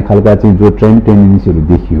पार्ने खालका चाहिँ जो ट्रेन्ड टेन्डेन्सीहरू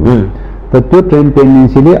देखियो, त त्यो ट्रेन्ड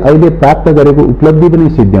टेन्डेन्सीले अहिले प्राप्त गरेको उपलब्धि पनि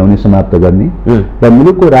सिद्ध्याउने, समाप्त गर्ने र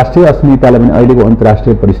मुलुकको राष्ट्रिय अस्मितालाई पनि अहिलेको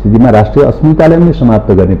अन्तर्राष्ट्रिय परिस्थितिमा राष्ट्रिय अस्मितालाई पनि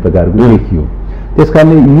समाप्त गर्ने प्रकारको देखियो।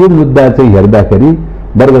 त्यसकारणले यो मुद्दा चाहिँ हेर्दाखेरि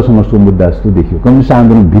वर्ग सङ्घर्षको मुद्दा जस्तो देखियो। कम्युनिस्ट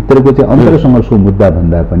आन्दोलनभित्रको चाहिँ अन्तर सङ्घर्षको मुद्दा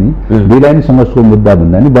भन्दा पनि, विलायन सङ्घर्षको मुद्दा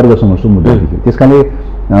भन्दा पनि वर्ग सङ्घर्षको मुद्दा देखियो।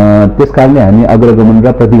 त्यस कारणले हामी अग्रगमन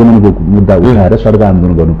र प्रतिगमनको मुद्दा उठाएर सडक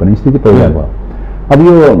आन्दोलन गर्नुपर्ने स्थिति पैदा भयो। अब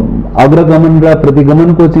यो अग्रगमन र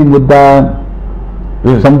प्रतिगमनको चाहिँ मुद्दा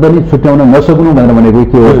सम्पन्न छुट्याउन नसक्नु भनेको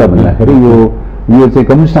के हो त भन्दाखेरि यो चाहिँ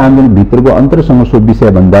कम्युनिस्ट आन्दोलनभित्रको अन्तर सङ्घर्षको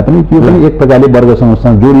विषय भन्दा पनि त्यो पनि एक प्रकारले वर्ग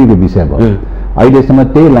सङ्घर्षसँग जोडिएको विषय भयो। अहिलेसम्म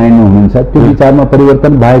त्यही लाइनमा हुनुहुन्छ, त्यो विचारमा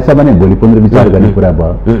परिवर्तन भएछ भने भोलि पुनर्विचार गर्ने कुरा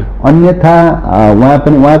भयो। अन्यथा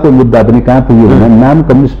उहाँको मुद्दा पनि कहाँ पुग्यो भने नाम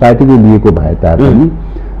कम्युनिस्ट पार्टीको लिएको भए तापनि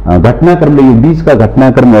घटनाक्रमले यो बीचका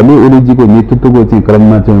घटनाक्रमहरूले ओलीजीको नेतृत्वको चाहिँ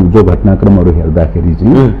क्रममा चाहिँ जो घटनाक्रमहरू हेर्दाखेरि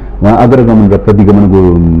चाहिँ उहाँ अग्रगमन र प्रतिगमनको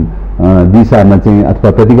दिशामा चाहिँ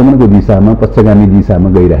अथवा प्रतिगमनको दिशामा पक्षगामी दिशामा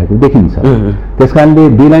गइरहेको देखिन्छ। त्यसकारणले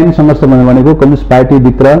दुई लाइन सङ्घर्ष भनेको कम्युनिस्ट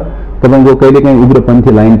पार्टीभित्र तपाईँको कहिलेकाहीँ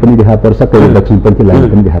उग्रपन्थी लाइन पनि देखा पर्छ, कहिले दक्षिणपन्थी लाइन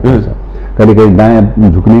पनि देखा पर्छ, कहिलेकाहीँ दायाँ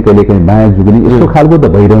झुक्ने कहिलेकाहीँ बायाँ झुक्ने, यस्तो खालको त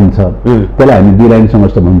भइरहन्छ। त्यसलाई हामी दुई लाइन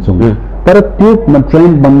सङ्घर्ष भन्छौँ। तर त्यो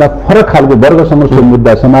ट्रेन्डभन्दा फरक खालको वर्ग सङ्घर्षको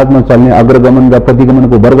मुद्दा, समाजमा चल्ने अग्रगमन र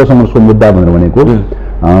प्रतिगमनको वर्ग सङ्घर्षको मुद्दा भनेको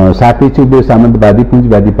सापेक्षिक सामन्तवादी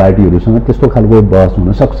पुँजीवादी पार्टीहरूसँग त्यस्तो खालको बहस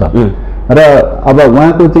हुन सक्छ र अब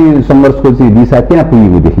उहाँको चाहिँ सङ्घर्षको चाहिँ दिशा त्यहाँ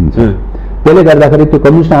पुगेको देखिन्छ। त्यसले गर्दाखेरि त्यो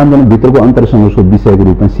कम्युनिस्ट आन्दोलनभित्रको अन्तर सङ्घर्षको विषयको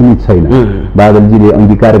रूपमा सीमित छैन। बादलजीले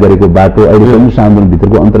अङ्गीकार गरेको बाटो अहिले कम्युनिस्ट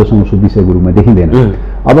आन्दोलनभित्रको अन्तर सङ्घर्षको विषयको रूपमा देखिँदैन।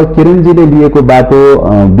 अब किरणजीले लिएको बाटो,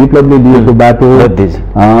 विप्लवले लिएको बाटो र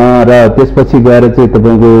त्यसपछि गएर चाहिँ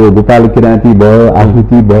तपाईँको गोपाल किराँती भयो,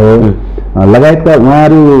 आकृति भयो लगायतका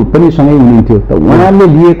उहाँहरू पनि सँगै हुनुहुन्थ्यो। त उहाँले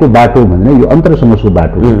लिएको बाटो भनेर यो अन्तर सङ्घर्षको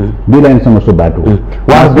बाटो, दुई लाइन सङ्घर्षको बाटो,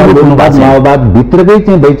 माओवाद भित्रकै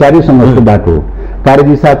चाहिँ वैचारिक सङ्घर्षको बाटो,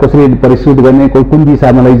 कार्यदिशा कसरी परिष्कृत गर्ने, कुन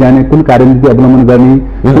दिशामा लैजाने, कुन कार्यनीति अवलम्बन गर्ने,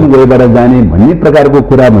 कुन गएबाट जाने भन्ने प्रकारको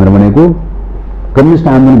कुरा भनेको कम्युनिस्ट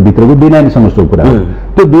आन्दोलनभित्रको दुई लाइन सङ्घर्षको कुरा हो।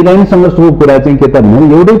 त्यो दुई लाइन सङ्घर्षको कुरा चाहिँ के त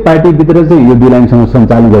भने एउटै पार्टीभित्र चाहिँ यो दुई लाइन सङ्घर्ष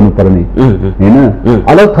सञ्चालन गर्नुपर्ने होइन,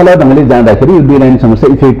 अलग थलग ढङ्गले जाँदाखेरि यो दुई लाइन सङ्घर्ष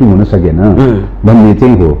इफेक्टिभ हुन सकेन भन्ने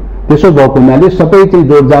चाहिँ हो। त्यसो भएको हुनाले सबै चाहिँ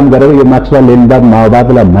जोडजाम गरेर यो मार्क्सवाद लेनिनवाद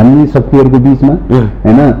माओवादलाई मान्ने शक्तिहरूको बिचमा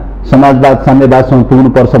होइन समाजवाद साम्यवादसँग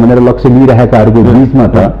पुग्नुपर्छ भनेर लक्ष्य लिइरहेकाहरूको बिचमा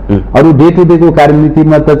त अरू डे टु डेको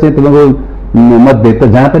कार्यनीतिमा त चाहिँ तपाईँको मतभेद त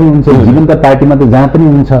जहाँ पनि हुन्छ, जीवन्त पार्टीमा त जहाँ पनि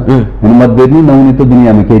हुन्छ, मतभेद नै नहुने त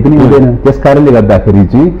दुनियाँमा केही पनि हुँदैन। त्यस कारणले गर्दाखेरि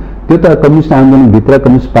चाहिँ त्यो त कम्युनिस्ट आन्दोलनभित्र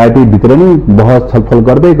कम्युनिस्ट पार्टीभित्र नै बहस छलफल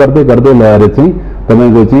गर्दै गर्दै गर्दै लगेर चाहिँ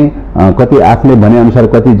तपाईँको चाहिँ कति आफूले भने अनुसार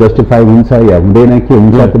कति जस्टिफाई हुन्छ या हुँदैन के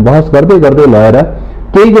हुन्छ त्यो बहस गर्दै गर्दै लगेर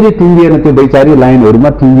केही गरी टुङ्गिएन, त्यो वैचारिक लाइनहरूमा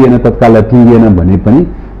टुङ्गिएन, तत्काललाई टुङ्गिएन भने पनि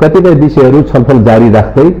कतिपय विषयहरू छलफल जारी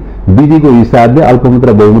राख्दै विधिको हिसाबले अल्पमत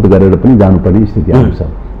र बहुमत गरेर पनि जानुपर्ने स्थिति आउँछ।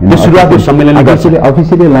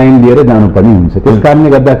 अफिसियली लाइन लिएर जानुपर्ने हुन्छ। त्यस कारणले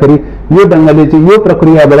गर्दाखेरि यो ढङ्गले चाहिँ यो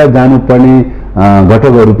प्रक्रियाबाट जानुपर्ने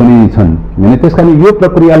घटकहरू पनि छन् होइन। त्यस कारण यो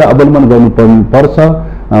प्रक्रियालाई अवलम्बन गर्नुपर्छ।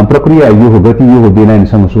 प्रक्रिया यो हो, गति यो हो,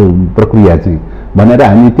 बेलायनसँग सो प्रक्रिया चाहिँ भनेर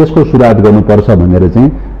हामी त्यसको सुरुवात गर्नुपर्छ भनेर चाहिँ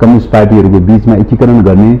कम्युनिस्ट पार्टीहरूको बिचमा एकीकरण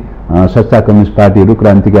गर्ने, सच्चा कम्युनिस्ट पार्टीहरू,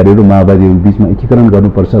 क्रान्तिकारीहरू, माओवादीहरू बिचमा एकीकरण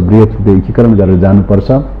गर्नुपर्छ, बृहत रूपले एकीकरण गरेर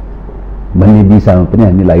जानुपर्छ भन्ने दिशामा पनि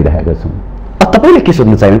हामी लागिरहेका छौँ। तपाईँले के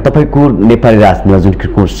सोध्न चाहनु? तपाईँको नेपाली राजनीतिमा जुन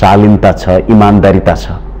किसिमको शालीनता छ, इमान्दारिता छ,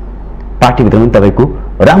 पार्टीभित्र पनि तपाईँको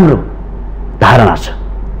राम्रो धारणा छ,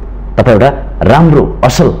 तपाईँ एउटा राम्रो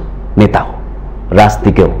असल नेता हो,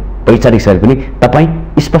 राजनीतिज्ञ हो, वैचारिक शैली पनि तपाईँ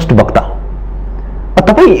स्पष्ट वक्ता हो।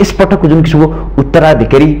 तपाईँ यसपटकको जुन किसिमको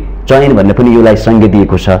उत्तराधिकारी चयन भन्ने पनि योलाई संज्ञा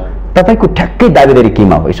दिएको छ, तपाईँको ठ्याक्कै दावेदारी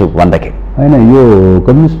केमा हो यसो भन्दाखेरि? होइन, यो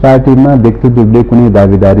कम्युनिस्ट पार्टीमा व्यक्तित्व रूपले कुनै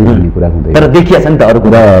दावेदारी भन्ने कुरा हुँदैन, तर देखिया छ नि त अरू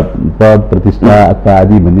कुरा, पद प्रतिष्ठा अथवा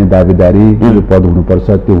आदि भन्ने दावेदारी, यो पद हुनुपर्छ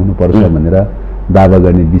त्यो हुनुपर्छ भनेर दावा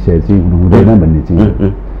गर्ने विषय चाहिँ हुँदैन भन्ने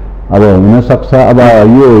चाहिँ अब हुनसक्छ। अब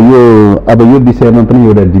यो विषयमा पनि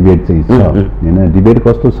एउटा डिबेट चाहिँ छ होइन। डिबेट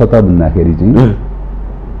कस्तो छ त भन्दाखेरि चाहिँ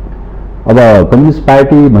अब कम्युनिस्ट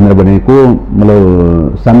पार्टी भनेर भनेको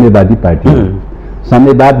मतलब साम्यवादी पार्टी हो।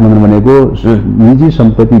 साम्यवाद भनेको निजी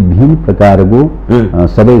सम्पत्ति विहीन प्रकारको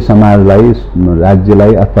सबै समाजलाई,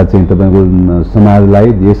 राज्यलाई अथवा चाहिँ तपाईँको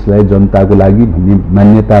समाजलाई, देशलाई, जनताको लागि भन्ने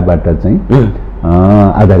मान्यताबाट चाहिँ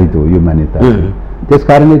आधारित हो यो मान्यता। त्यस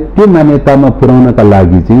कारणले त्यो मान्यतामा पुर्याउनका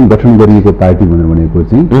लागि चाहिँ गठन गरिएको पार्टी भनेको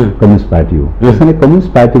चाहिँ कम्युनिस्ट पार्टी हो। त्यसैले कम्युनिस्ट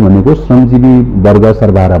पार्टी भनेको श्रमजीवी वर्ग,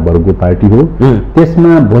 सर्वहारा वर्गको पार्टी हो।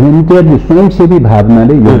 त्यसमा भोलिन्टियरली स्वयंसेवी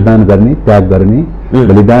भावनाले योगदान गर्ने, त्याग गर्ने,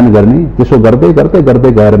 बलिदान गर्ने, त्यसो गर्दै गर्दै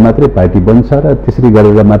गर्दै गएर मात्रै पार्टी बन्छ र त्यसरी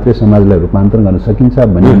गरेर मात्रै समाजलाई रूपान्तरण गर्न सकिन्छ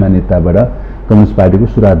भन्ने मान्यताबाट कम्युनिस्ट पार्टीको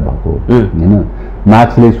सुरुवात भएको होइन।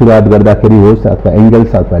 मार्क्सले सुरुवात गर्दाखेरि होस् अथवा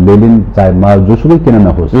एङ्गल्स अथवा लेनिन, चाहे माओ जोसुकै किन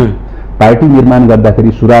नहोस्, पार्टी निर्माण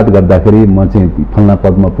गर्दाखेरि सुरुवात गर्दाखेरि म चाहिँ फल्ना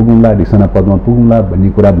पदमा पुगौँला, ढिक्सना पदमा पुगौँला भन्ने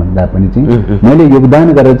कुरा भन्दा पनि चाहिँ मैले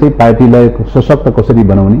योगदान गरेर चाहिँ पार्टीलाई सशक्त कसरी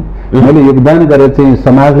बनाउने, मैले योगदान गरेर चाहिँ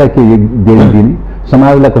समाजलाई के दिने,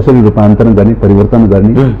 समाजलाई कसरी रूपान्तरण गर्ने, परिवर्तन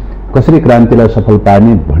गर्ने, कसरी क्रान्तिलाई सफल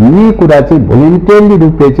पार्ने भन्ने कुरा चाहिँ भोलिन्टियरली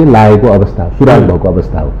रूपले चाहिँ लागेको अवस्था, सुरुवात भएको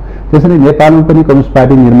अवस्था हो। त्यसैले नेपालमा पनि कम्युनिस्ट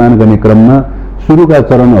पार्टी निर्माण गर्ने क्रममा सुरुका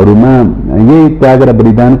चरणहरूमा यही त्याग र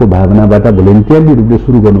बलिदानको भावनाबाट भोलिन्टियरली रूपले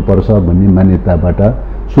सुरु गर्नुपर्छ भन्ने मान्यताबाट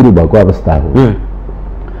सुरु भएको अवस्था हो।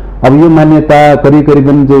 अब यो मान्यता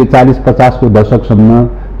करिबन चाहिँ 40-50 को दशकसम्म,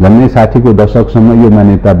 झन्डै 60 को दशकसम्म यो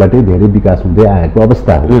मान्यताबाटै धेरै विकास हुँदै आएको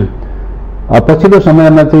अवस्था हो। पछिल्लो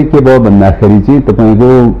समयमा चाहिँ के भयो भन्दाखेरि चाहिँ तपाईँको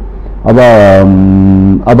अब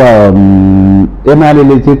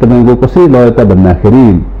एमाले चाहिँ तपाईँको कसरी लयो त भन्दाखेरि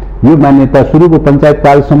यो मान्यता सुरुको पञ्चायत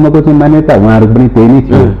कालसम्मको चाहिँ मान्यता उहाँहरूको पनि त्यही नै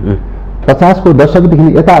थियो। 50 को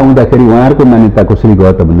दशकदेखि यता आउँदाखेरि उहाँहरूको मान्यता कसरी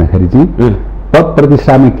गयो त भन्दाखेरि चाहिँ पद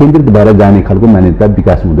प्रतिष्ठामा केन्द्रित भएर जाने खालको मान्यता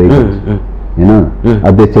विकास हुँदै गयो होइन।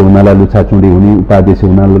 अध्यक्ष हुनालाई लुछाचुँडी हुने, उपाध्यक्ष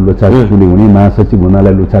हुनालाई लुछाचुँडी हुने, महासचिव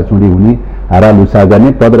हुनालाई लुछाचुँडी हुने, हारा लुछा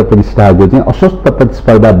गर्ने, पद र प्रतिष्ठाको चाहिँ अस्वस्थ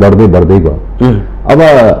प्रतिस्पर्धा बढ्दै बढ्दै गयो। अब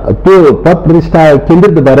त्यो पद प्रतिष्ठा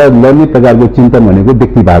केन्द्रित भएर लड्ने प्रकारको चिन्तन भनेको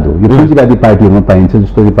व्यक्तिवाद हो। यो पुँजीवादी पार्टीहरूमा पाइन्छ,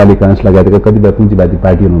 जस्तो नेपाली काङ्ग्रेस लगायतका कतिपय पुँजीवादी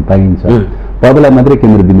पार्टीहरूमा पाइन्छ। पदलाई मात्रै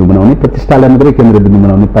केन्द्रबिन्दु बनाउने, प्रतिष्ठालाई मात्रै केन्द्रबिन्दु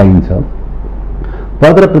बनाउने पाइन्छ।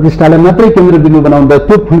 पद र प्रतिष्ठालाई मात्रै केन्द्रबिन्दु बनाउँदा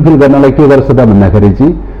त्यो फुलफिल गर्नलाई के गर्छ त भन्दाखेरि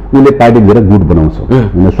चाहिँ उसले पार्टीभित्र गुट बनाउँछ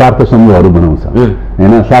होइन, स्वार्थ समूहहरू बनाउँछ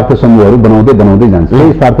होइन। स्वार्थ समूहहरू बनाउँदै बनाउँदै जान्छ।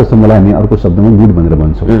 त्यही स्वार्थ समूहलाई हामी अर्को शब्दमा गुट भनेर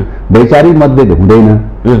भन्छौँ। वैचारिक मतभेद हुँदैन,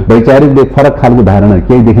 वैचारिकले फरक खालको धारणा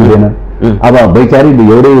केही देखिँदैन। अब वैचारिक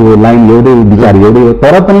एउटै हो, लाइन एउटै हो, विचार एउटै हो,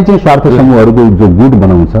 तर पनि चाहिँ स्वार्थ समूहहरूको जो गुट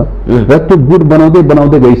बनाउँछ र त्यो गुट बनाउँदै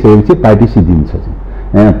बनाउँदै गइसकेपछि पार्टी सिद्धिन्छ।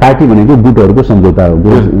 पार्टी भनेको गुटहरूको सम्झौता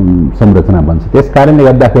संरचना बन्छ। त्यस कारणले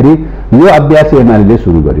गर्दाखेरि यो अभ्यास एमाले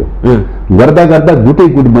सुरु गर्यो। गर्दा गर्दा गुटै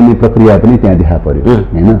गुट बन्ने प्रक्रिया पनि त्यहाँ देखा पर्यो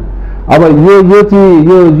होइन। अब यो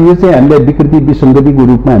चाहिँ हामीले विकृति विसङ्गतिको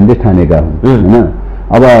रूपमा हामीले ठानेका हौँ होइन।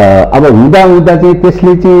 अब हुँदा हुँदा चाहिँ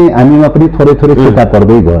त्यसले चाहिँ हामीमा पनि थोरै थोरै छिटा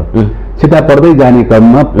पर्दै गयो। छिटा पर्दै जाने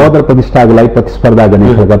क्रममा पद र प्रतिष्ठाको लागि प्रतिस्पर्धा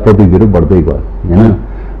गर्ने खालका प्रवृत्तिहरू बढ्दै गयो होइन।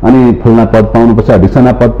 अनि फल्ना पद पाउनुपर्छ,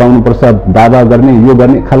 ढिसना पद पाउनुपर्छ दावा गर्ने यो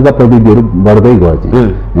गर्ने खालका प्रविधिहरू बढ्दै गयो चाहिँ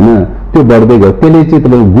होइन। त्यो बढ्दै गयो, त्यसले चाहिँ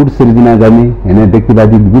तपाईँको गुट सिर्जना गर्ने होइन,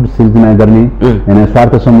 व्यक्तिवादी गुट सिर्जना गर्ने होइन,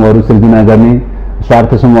 स्वार्थ समूहहरू सिर्जना गर्ने,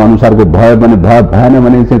 स्वार्थ समूह अनुसारको भयो भने भयो, भएन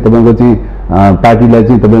भने चाहिँ तपाईँको चाहिँ पार्टीलाई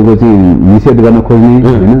चाहिँ तपाईँको चाहिँ निषेध गर्न खोज्ने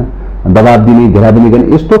होइन, दबाब दिने, घेराबन्दी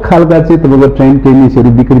गर्ने, यस्तो खालका चाहिँ तपाईँको ट्रेन्ड टेनिसहरू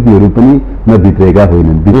विकृतिहरू पनि नभित्रिएका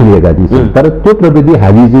होइनन्, भित्रिएका चाहिँ तर त्यो प्रविधि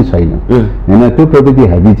हाबी चाहिँ छैन होइन, त्यो प्रविधि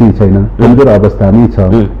हाबी चाहिँ छैन, कमजोर अवस्थामै छ।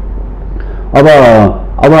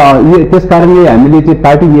 अब त्यस कारणले हामीले चाहिँ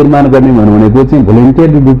पार्टी निर्माण गर्ने भनेको चाहिँ भोलिन्टियर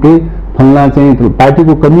रूपले फल्ना चाहिँ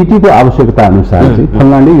पार्टीको कमिटीको आवश्यकता अनुसार चाहिँ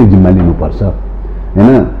फल्नाले यो जिम्मा लिनुपर्छ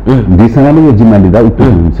होइन, ढिसनाले यो जिम्मा लिँदा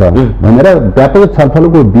उपयुक्त हुन्छ भनेर व्यापक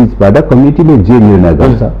छलफलको बिचबाट कमिटीले जे निर्णय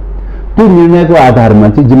गर्छ त्यो निर्णयको आधारमा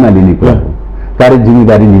चाहिँ जिम्मा लिने कुरा हो, कार्य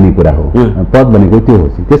जिम्मेदारी लिने कुरा हो, पद भनेको त्यो हो।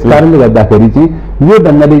 त्यस कारणले गर्दाखेरि चाहिँ यो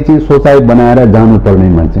ढङ्गले चाहिँ सोचाइ बनाएर जानु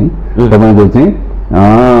पर्नेमा चाहिँ तपाईँको चाहिँ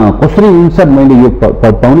कसरी हुन्छ, मैले यो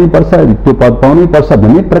पद पाउनै पर्छ, त्यो पद पाउनै पर्छ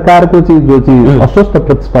भन्ने प्रकारको चाहिँ जो चाहिँ अस्वस्थ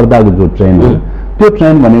प्रतिस्पर्धाको जो ट्रेन्ड हो त्यो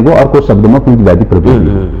ट्रेन्ड भनेको अर्को शब्दमा पुँजीवादी प्रवृत्ति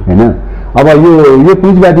होइन। अब यो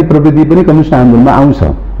पुँजीवादी प्रवृत्ति पनि कम्युनिस्ट आन्दोलनमा आउँछ,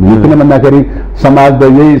 किन भन्दाखेरि समाज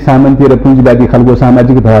यही सामन्ती र पुँजीवादी खालको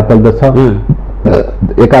सामाजिक धरातल त छ,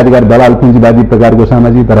 एकाधिकार दलाल पुँजीवादी प्रकारको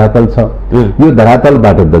सामाजिक धरातल छ। यो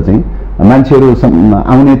धरातलबाट त चाहिँ मान्छेहरू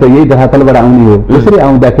आउने त यही धरातलबाट आउने हो। यसरी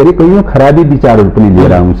आउँदाखेरि कैयौँ खराबी विचारहरू पनि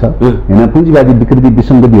लिएर आउँछ होइन, पुँजीवादी विकृति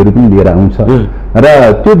विसङ्गतिहरू पनि लिएर आउँछ र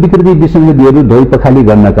त्यो विकृति विसङ्गतिहरू धोइ पखाली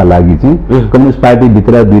गर्नका लागि चाहिँ कम्युनिस्ट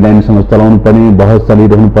पार्टीभित्र दुई लाइनसँग चलाउनु पर्ने, बहस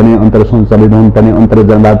चलिरहनु पर्ने, अन्तरसंघ चलिरहनु पर्ने,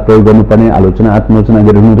 अन्तर्जनवाद प्रयोग गर्नुपर्ने, आलोचना आत्मोचना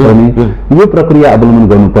गरिरहनु पर्ने, यो प्रक्रिया अवलम्बन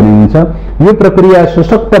गर्नुपर्ने हुन्छ। यो प्रक्रिया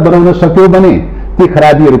सशक्त बनाउन सक्यो भने ती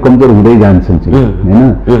खराबीहरू कमजोर हुँदै जान्छन् होइन,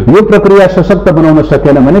 यो प्रक्रिया सशक्त बनाउन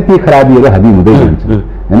सकेन भने ती खराबीहरू हाबी हुँदै जान्छन्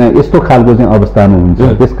होइन, यस्तो खालको चाहिँ अवस्थामा हुन्छ।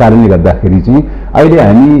 त्यस कारणले गर्दाखेरि चाहिँ अहिले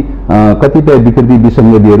हामी कतिपय विकृति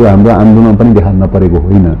विसङ्गतिहरू हाम्रो आन्दोलनमा पनि देखा नपरेको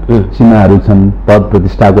होइन, सीमाहरू छन्, पद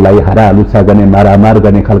प्रतिष्ठाको लागि हाराहालुच्छा गर्ने, मारामार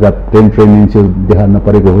गर्ने खालका ट्रेनिङ्सहरू देखा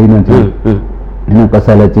नपरेको होइन चाहिँ होइन।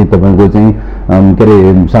 कसैलाई चाहिँ तपाईँको चाहिँ के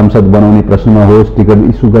अरे सांसद बनाउने प्रश्नमा होस्, टिकट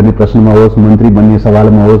इस्यु गर्ने प्रश्नमा होस्, मन्त्री बन्ने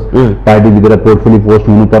सवालमा होस्, पार्टीभित्र पोर्टफोलियो पोस्ट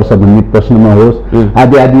हुनुपर्छ भन्ने प्रश्नमा होस्,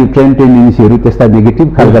 आदि आदि ट्रेन्ड टेन्डेन्सीहरू त्यस्ता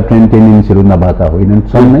नेगेटिभ खालका ट्रेन्ड टेन्डेन्सीहरू नभएका होइनन्,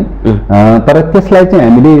 छन् नै। तर त्यसलाई चाहिँ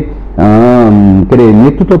हामीले के अरे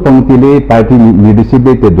नेतृत्व पङ्क्तिले पार्टी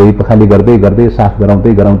लिडरसिपले त्यो धोइ पखाली गर्दै गर्दै साफ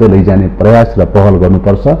गराउँदै लैजाने प्रयास र पहल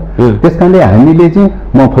गर्नुपर्छ। त्यस कारणले हामीले चाहिँ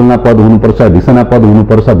म फल्ना पद हुनुपर्छ, ढिसना पद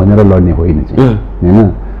हुनुपर्छ भनेर लड्ने होइन चाहिँ होइन।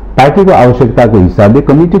 पार्टीको आवश्यकताको हिसाबले,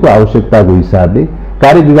 कमिटीको आवश्यकताको हिसाबले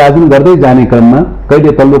कार्य विभाजन गर्दै जाने क्रममा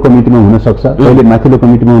कहिले तल्लो कमिटीमा हुन सक्छ, कहिले माथिल्लो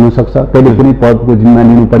कमिटीमा हुन सक्छ, कहिले कुनै पदको जिम्मा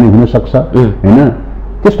लिनुपर्ने हुन सक्छ होइन।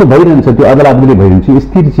 त्यस्तो भइरहन्छ, त्यो अदलाबदली भइरहन्छ,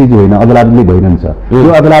 स्थिर चिज होइन, अदलाबदली भइरहन्छ। यो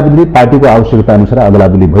अदलाबदली पार्टीको आवश्यकता अनुसार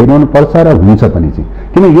अदलाबदली भइरहनु पर्छ र हुन्छ पनि चाहिँ,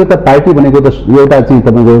 किन यो त पार्टी भनेको त एउटा चाहिँ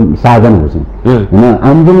तपाईँको साधन हो चाहिँ होइन,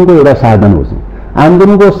 आन्दोलनको एउटा साधन हो चाहिँ।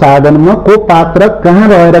 आन्दोलनको साधनमा को पात्र कहाँ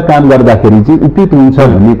रहेर काम गर्दाखेरि चाहिँ उपयुक्त हुन्छ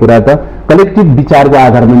भन्ने कुरा त कलेक्टिभ विचारको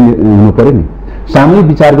आधारमा हुनु पर्यो नि, सामूहिक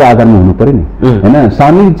विचारको आधारमा हुनु पर्यो नि होइन,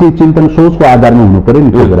 सामूहिक चाहिँ चिन्तन सोचको आधारमा हुनु पर्यो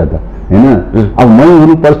नि त्यो कुरा त होइन। अब मै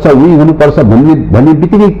हुनुपर्छ, उही हुनुपर्छ भन्ने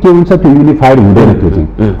बित्तिकै के हुन्छ, त्यो युनिफाइड हुँदैन, त्यो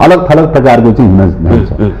चाहिँ अलग थलग प्रकारको चाहिँ हुन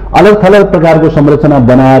जान्छ। अलग थलग प्रकारको संरचना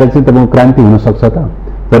बनाएर चाहिँ तपाईँको क्रान्ति हुन सक्छ त,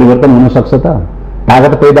 परिवर्तन हुन सक्छ त,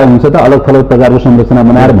 ताकत पैदा हुन्छ त। अलग थलग प्रकारको संरचना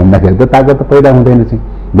बनाएर भन्दाखेरि त ताकत पैदा हुँदैन चाहिँ,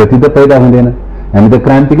 गति त पैदा हुँदैन। हामी त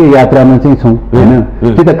क्रान्तिकै यात्रामा चाहिँ छौँ होइन।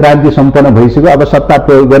 कि त क्रान्ति सम्पन्न भइसक्यो, अब सत्ता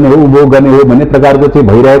प्रयोग गर्ने हो, उभो गर्ने हो भन्ने प्रकारको चाहिँ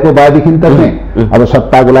भइरहेको बादेखि त चाहिँ अब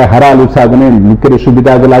सत्ताको लागि हारालुच्छा गर्ने, के अरे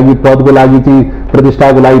सुविधाको लागि, पदको लागि चाहिँ,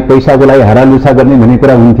 प्रतिष्ठाको लागि, पैसाको लागि हारालुच्छा गर्ने भन्ने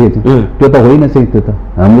कुरा हुन्थ्यो चाहिँ, त्यो त होइन चाहिँ। त्यो त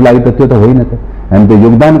हाम्रो लागि त त्यो त होइन त। हामी त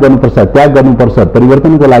योगदान गर्नुपर्छ, त्याग गर्नुपर्छ,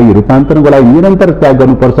 परिवर्तनको लागि, रूपान्तरणको लागि निरन्तर त्याग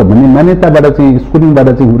गर्नुपर्छ भन्ने मान्यताबाट चाहिँ, स्कुलिङबाट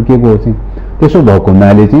चाहिँ हुर्किएको हो चाहिँ। त्यसो भएको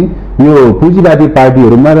हुनाले चाहिँ यो पुँजीवादी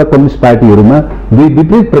पार्टीहरूमा र कम्युनिस्ट पार्टीहरूमा दुई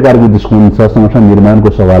विपरीत प्रकारको दृष्टिकोण छ। संगठन निर्माणको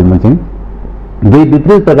सवालमा चाहिँ दुई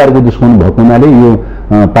विपरीत प्रकारको दृष्टिकोण भएको हुनाले यो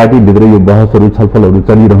पार्टीभित्र यो बहसहरू छलफलहरू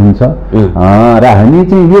चलिरहन्छ र हामी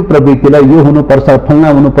चाहिँ यो प्रवृत्तिलाई यो हुनुपर्छ, फल्ना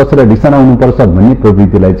हुनुपर्छ र ढिसना हुनुपर्छ भन्ने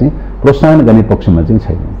प्रवृत्तिलाई चाहिँ प्रोत्साहन गर्ने पक्षमा चाहिँ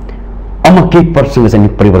छैन। अब म केही प्रश्न चाहिँ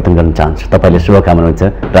परिवर्तन गर्न चाहन्छु। तपाईँले शुभकामना हुन्छ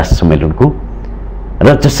राष्ट्र सम्मेलनको,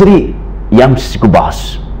 र जसरी एमसीसीको बहस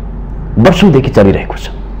वर्षौंदेखि चलिरहेको छ,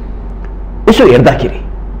 यसो हेर्दाखेरि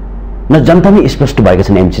न जनतामै स्पष्ट भएको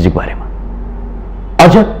छन् एमसीसीको बारेमा।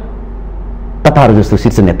 अझ तपाईँहरू जस्तो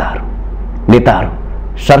शीर्ष नेताहरू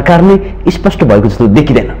सरकार नै स्पष्ट भएको जस्तो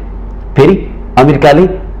देखिँदैन। फेरि अमेरिकाले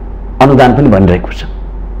अनुदान पनि भनिरहेको छ,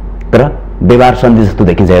 तर व्यवहार सन्धि जस्तो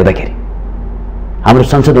देखिन्छ हेर्दाखेरि। हाम्रो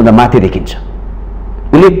संसदभन्दा माथि देखिन्छ।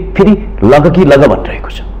 उसले फेरि लग कि लग भनिरहेको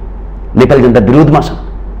छ। नेपाली जनता विरोधमा छन्।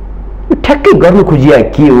 यो ठ्याक्कै गर्नु खोजिया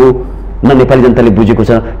के हो न नेपाली जनताले बुझेको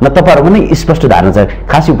छ न तपाईँहरूको नै स्पष्ट धारणा छ।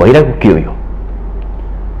 खास यो भइरहेको के हो यो?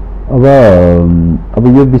 अब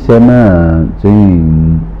यो विषयमा चाहिँ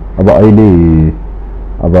अब अहिले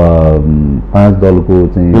अब 5 दलको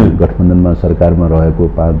चाहिँ गठबन्धनमा सरकारमा रहेको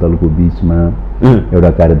 5 दलको बीचमा एउटा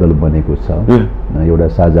कार्यदल बनेको छ। एउटा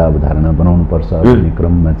साझा अवधारणा बनाउनु पर्छ भन्ने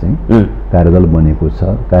क्रममा चाहिँ कार्यदल बनेको छ।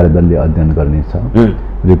 कार्यदलले अध्ययन गर्नेछ,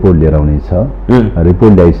 रिपोर्ट लिएर आउनेछ।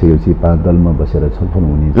 रिपोर्ट ल्याइसकेपछि 5 दलमा बसेर छलफल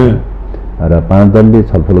हुनेछ र 5 दलले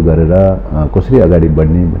छलफल गरेर कसरी अगाडि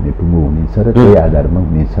बढ्ने भन्ने टुङ्गो हुनेछ र त्यही आधारमा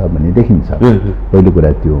हुनेछ भन्ने देखिन्छ। पहिलो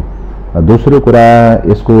कुरा त्यो। दोस्रो कुरा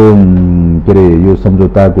यसको के अरे यो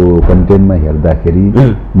सम्झौताको कन्टेन्टमा हेर्दाखेरि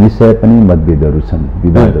निश्चय पनि मतभेदहरू छन्,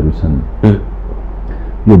 विवादहरू छन्।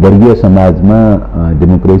 यो वर्गीय समाजमा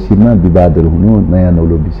डेमोक्रेसीमा विवादहरू हुनु नयाँ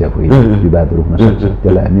नौलो विषय होइन, विवादहरू हुन सक्छ,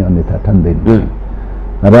 त्यसलाई हामी अन्यथा ठान्दैनौँ।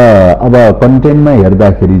 र अब कन्टेन्टमा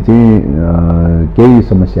हेर्दाखेरि चाहिँ केही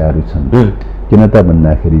समस्याहरू छन्। किन त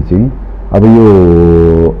भन्दाखेरि चाहिँ अब यो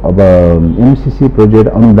अब एमसीसी प्रोजेक्ट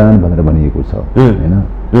अनुदान भनेर भनिएको छ हैन,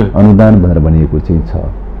 अनुदान भनेर भनिएको चाहिँ छ।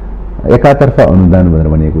 एकातर्फ अनुदान भनेर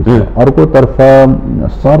भनिएको छ, अर्कोतर्फ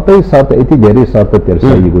शर्तै शर्त यति धेरै शर्त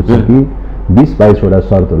तेर्स्याइएको छ कि 20-22 वटा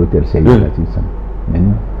शर्तहरू तेर्स्याइएका चाहिँ छन्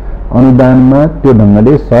हैन। अनुदानमा त्यो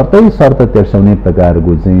ढङ्गले शर्तै शर्त तेर्स्याउने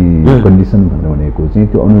प्रकारको चाहिँ कन्डिसन भनेर भनेको चाहिँ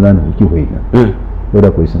त्यो अनुदान हो कि होइन, एउटा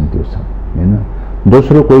क्वेसन त्यो छ हैन।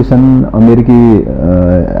 दोस्रो क्वेसन अमेरिकी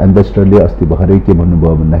एम्बेसडरले अस्ति भर्खरै के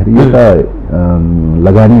भन्नुभयो भन्दाखेरि यो त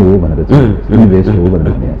लगानी हो भनेर चाहिँ, इन्भेस्ट हो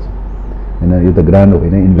भनेर भनेको छ हैन। यो त ग्रान्ट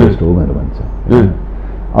होइन, इन्भेस्ट हो भनेर भन्छ।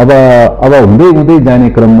 अब हुँदै हुँदै जाने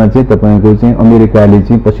क्रममा चाहिँ तपाईँको चाहिँ अमेरिकाले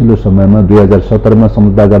चाहिँ पछिल्लो समयमा 2017मा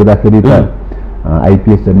सम्झौता गर्दाखेरि त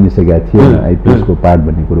आइपिएस जन्मिसकेका थिएन, आइपिएसको पार्ट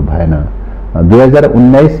भन्ने कुरो भएन।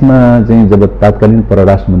 2019मा चाहिँ जब तत्कालीन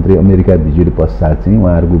परराष्ट्र मन्त्री अमेरिका भिजिट पश्चात चाहिँ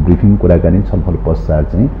उहाँहरूको ब्रिफिङ कुराकानी छलफल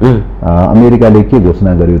पश्चात चाहिँ अमेरिकाले के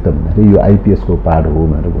घोषणा गर्यो त भन्दाखेरि यो आइपिएसको पार्ट हो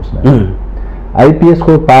भनेर घोषणा गर्यो।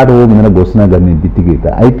 आइपिएसको पार्ट हो भनेर घोषणा गर्ने बित्तिकै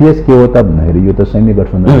त आइपिएस के हो त भन्दाखेरि यो त सैन्य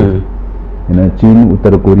गठबन्धन हो हैन। चीन,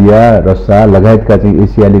 उत्तर कोरिया, रसिया लगायतका चाहिँ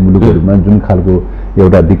एसियाली मुलुकहरूमा जुन खालको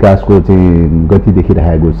एउटा विकासको चाहिँ गति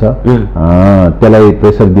देखिरहेको छ त्यसलाई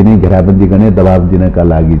प्रेसर दिने, घेराबन्दी गर्ने, दबाब दिनका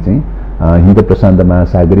लागि चाहिँ हिन्द प्रशान्त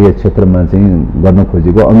महासागरीय क्षेत्रमा चाहिँ गर्न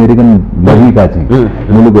खोजेको अमेरिकन लबीका चाहिँ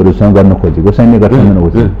मुलुकहरूसँग गर्न खोजेको सैन्य गठबन्धन हो।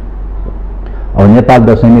 अब नेपाल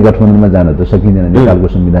त सैन्य गठबन्धनमा जान त सकिँदैन, नेपालको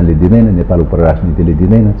संविधानले दिँदैन, नेपालको परराष्ट्र नीतिले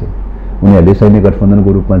दिँदैन चाहिँ, उनीहरूले सैन्य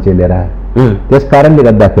गठबन्धनको रूपमा चाहिँ लिएर आए। त्यस कारणले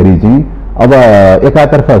गर्दाखेरि चाहिँ अब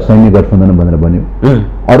एकातर्फ सैन्य गठबन्धन भनेर भन्यो,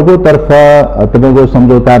 अर्कोतर्फ तपाईँको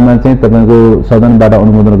सम्झौतामा चाहिँ तपाईँको सदनबाट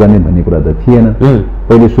अनुमोदन गर्ने भन्ने कुरा त थिएन।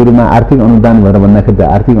 पहिले सुरुमा आर्थिक अनुदान भनेर भन्दाखेरि त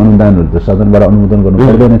आर्थिक अनुदानहरू त सदनबाट अनुमोदन गर्नु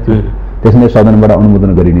पर्दैन थियो, त्यसले सदनबाट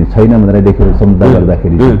अनुमोदन गरिने छैन भनेर देखेर सम्झौता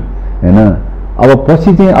गर्दाखेरि हैन। अब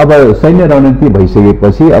पछि चाहिँ अब सैन्य रणनीति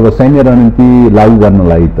भइसकेपछि अब सैन्य रणनीति लागू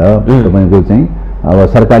गर्नलाई त तपाईँको चाहिँ अब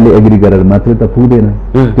सरकारले एग्री गरेर मात्रै त पुग्दैन,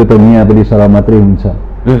 त्यो त नियावली सभा मात्रै हुन्छ।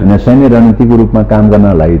 सैन्य रणनीतिको रूपमा काम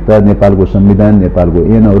गर्नलाई त नेपालको संविधान, नेपालको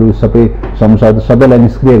ऐनहरू सबै संसद सबैलाई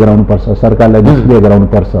निष्क्रिय गराउनुपर्छ, सरकारलाई निष्क्रिय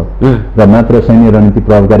गराउनुपर्छ र मात्र सैन्य रणनीति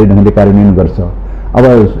प्रभावकारी ढङ्गले कार्यान्वयन गर्छ। अब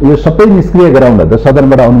यो सबै निष्क्रिय गराउँदा त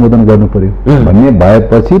सदनबाट अनुमोदन गर्नु पर्यो भन्ने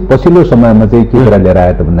भएपछि पछिल्लो समयमा चाहिँ के कुरा लिएर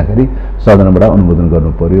आयो त भन्दाखेरि सदनबाट अनुमोदन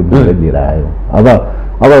गर्नु पर्यो भनेर लिएर आयो।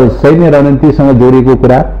 अब सैन्य रणनीतिसँग जोडिएको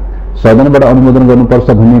कुरा, सदनबाट अनुमोदन गर्नुपर्छ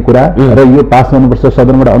भन्ने कुरा र यो पास गर्नुपर्छ,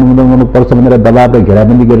 सदनबाट अनुमोदन गर्नुपर्छ भनेर दबाब र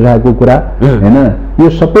घेराबन्दी गरिरहेको कुरा हैन। यो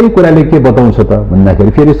सबै कुराले के बताउँछ त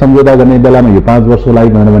भन्दाखेरि फेरि सम्झौता गर्ने बेलामा यो 5 वर्षको लागि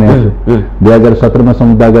भनेर भनेको छु। 2017मा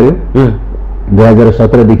सम्झौता गर्यो,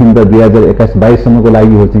 2017 देखि त 2021-22 सम्मको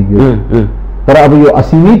लागि हो चाहिँ। तर अब यो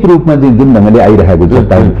असीमित रूपमा चाहिँ जुन ढङ्गले आइरहेको छ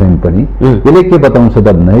टाइम फ्रेम पनि यसले के बताउँछ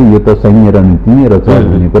त भन्दाखेरि यो त सैन्य रणनीति रहेछ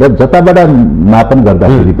भन्ने कुरा जताबाट मापन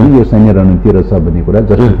गर्दाखेरि पनि यो सैन्य रणनीति रहेछ भन्ने कुरा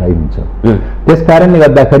जस्टिफाई हुन्छ। त्यस कारणले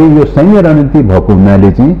गर्दाखेरि यो सैन्य रणनीति भएको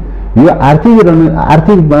हुनाले चाहिँ यो आर्थिक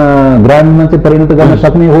ग्रान्टमा चाहिँ परिणत गर्न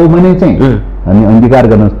सक्ने हो भने चाहिँ हामी अंगीकार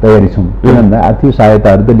गर्न तयारी छौँ। किन भन्दा आर्थिक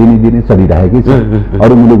सहायताहरू त दिनै चलिरहेकै छ,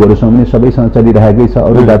 अरू मुलुकहरूसँग पनि सबैसँग चलिरहेकै छ,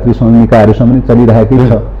 अरू दात्री निकायहरूसँग पनि चलिरहेकै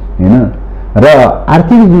छ हैन। र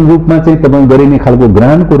आर्थिक रूपमा चाहिँ तपाईँ गरिने खालको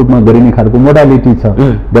ग्रान्टको रूपमा गरिने खालको मोडालिटी छ,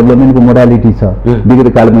 डेभलपमेन्टको मोडालिटी छ। विगत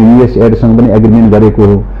कालमा युएसएडसँग पनि एग्रिमेन्ट गरेको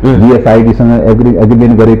हो, जीएफआइडीसँग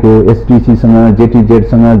एग्रिमेन्ट गरेको, एसटीसीसँग,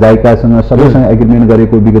 जेटीजेडसँग, जाइकासँग सबैसँग एग्रिमेन्ट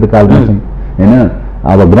गरेको विगत कालमा चाहिँ हैन।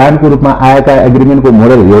 अब ग्रान्टको रूपमा आएका एग्रिमेन्टको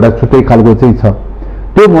मोडल एउटा छुट्टै खालको चाहिँ छ।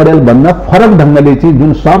 त्यो मोडेलभन्दा फरक ढङ्गले चाहिँ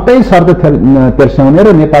जुन शर्त तेर्स्याउने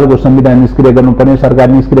र नेपालको संविधान निष्क्रिय गर्नुपर्ने, सरकार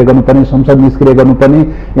निष्क्रिय गर्नुपर्ने, संसद निष्क्रिय गर्नुपर्ने,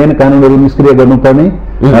 ऐन कानुनहरू निष्क्रिय गर्नुपर्ने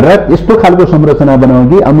र यस्तो खालको संरचना बनाऊ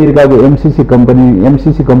कि अमेरिकाको एमसीसी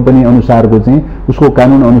कम्पनी अनुसारको चाहिँ उसको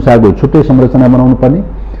कानुन अनुसारको छुट्टै संरचना बनाउनु पर्ने,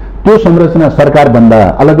 त्यो संरचना सरकारभन्दा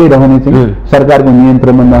अलगै रहने चाहिँ सरकारको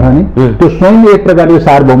नियन्त्रणमा नरहने, त्यो स्वयं एक प्रकारको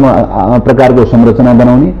सार्वभौम प्रकारको संरचना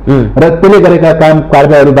बनाउने र त्यसले गरेका काम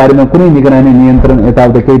कारबाहीहरू बारेमा कुनै निगरानी नियन्त्रण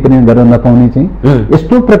यताउता केही पनि गर्न नपाउने चाहिँ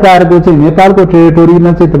यस्तो प्रकारको चाहिँ नेपालको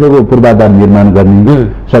टेरिटोरीमा चाहिँ तपाईँको पूर्वाधार निर्माण गर्ने,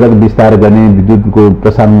 सडक विस्तार गर्ने, विद्युतको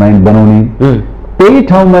प्रसारण लाइन बनाउने, त्यही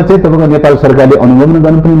ठाउँमा चाहिँ तपाईँको नेपाल सरकारले अनुगमन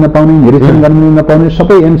गर्न पनि नपाउने, निरीक्षण गर्न पनि नपाउने,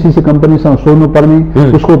 सबै एमसीसी कम्पनीसँग सोध्नु पर्ने,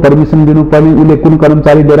 उसको पर्मिसन दिनुपर्ने, उसले कुन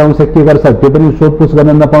कर्मचारी लिएर आउँछ के गर्छ त्यो पनि सोधपुछ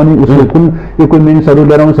गर्न नपाउने, उसले कुन इक्विपमेन्ट्सहरू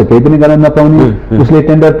लिएर आउँछ केही पनि गर्न नपाउने, उसले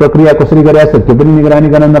टेन्डर प्रक्रिया कसरी गरिरहेको छ त्यो पनि निगरानी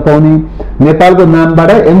गर्न नपाउने, नेपालको नामबाट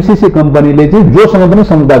एमसीसी कम्पनीले चाहिँ जोसँग पनि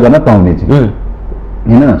सम्झौता गर्न पाउने चाहिँ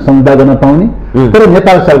होइन, सम्झौता गर्न पाउने, तर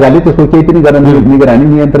नेपाल सरकारले त्यसको केही पनि गर्न निगरानी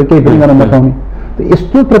नियन्त्रण केही पनि गर्न नपाउने।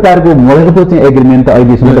 यस्तो प्रकारको मोडलको चाहिँ एग्रिमेन्ट त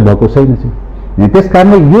अहिलेसम्म त भएको छैन चाहिँ। त्यस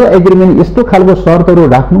कारणले यो एग्रिमेन्ट यस्तो खालको शर्तहरू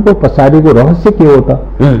राख्नुको पछाडिको रहस्य के हो त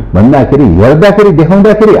भन्दाखेरि हेर्दाखेरि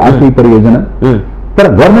देखाउँदाखेरि आफ्नै परियोजना तर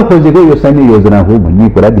गर्न खोजेको यो सैन्य योजना हो भन्ने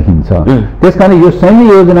कुरा देखिन्छ। त्यसकारण यो सैन्य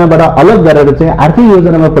योजनाबाट अलग गरेर चाहिँ आर्थिक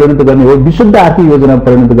योजनामा परिणत गर्ने हो, विशुद्ध आर्थिक योजनामा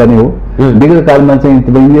परिणत गर्ने हो। विगत कालमा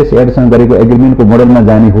चाहिँ युएस एडसँग गरेको एग्रिमेन्टको मोडलमा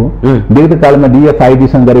जाने हो, विगत कालमा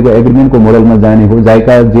डीएफआईडीसँग गरेको एग्रिमेन्टको मोडलमा जाने हो,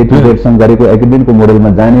 जाइका जेटीजेडसँग गरेको एग्रिमेन्टको मोडलमा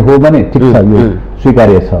जाने हो भने ठिक छ, यो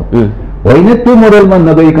स्वीकार्य छ। होइन त्यो मोडलमा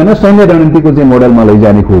नगइकन सैन्य रणनीतिको चाहिँ मोडलमा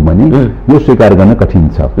लैजाने हो भने यो स्वीकार गर्न कठिन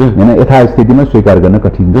छ होइन, यथास्थितिमा स्वीकार गर्न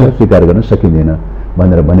कठिन छ, स्वीकार गर्न सकिँदैन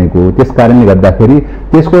भनेर भनेको। त्यस कारणले गर्दाखेरि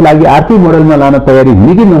त्यसको लागि आर्थिक मोडलमा लान तयारी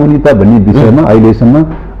हुने कि नहुने त भन्ने विषयमा अहिलेसम्म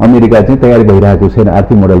अमेरिका चाहिँ तयारी भइरहेको छैन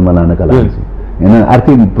आर्थिक मोडलमा लानका लागि होइन,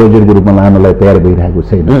 आर्थिक प्रोजेक्टको रूपमा लानलाई तयार भइरहेको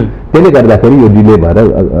छैन। त्यसले गर्दाखेरि यो डिले भएर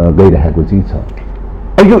गइरहेको चाहिँ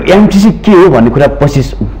छ। यो एमसीसी के हो भन्ने कुरा पछि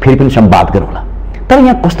फेरि पनि संवाद गरौँला। तर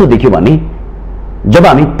यहाँ कस्तो देख्यो भने जब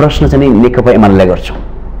हामी प्रश्न चाहिँ नेकपा एमालेलाई गर्छौँ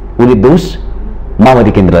उनी दोष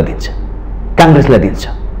माओवादी केन्द्रलाई दिन्छ, काङ्ग्रेसलाई दिन्छ।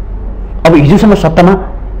 अब हिजोसम्म सत्तामा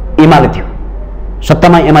एमाले थियो,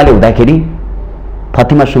 सत्तामा एमाले हुँदाखेरि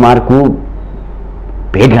फतिमा सुमारको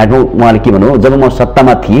भेटघाटमा उहाँले के भन्नु, जब म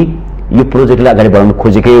सत्तामा थिएँ यो प्रोजेक्टलाई अगाडि बढाउन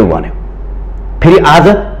खोजेकै हो भन्यो। फेरि आज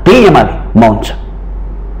त्यही एमाले मौन छ।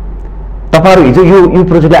 तपाईँहरू हिजो यो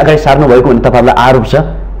प्रोजेक्टलाई अगाडि सार्नु भएको भने तपाईँहरूलाई आरोप छ,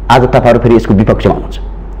 आज तपाईँहरू फेरि यसको विपक्षमा हुनुहुन्छ।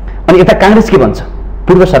 अनि यता काङ्ग्रेस के भन्छ,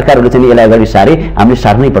 पूर्व सरकारहरूले चाहिँ यसलाई अगाडि सारे हामीले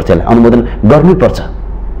सार्नै पर्छ, यसलाई अनुमोदन गर्नै पर्छ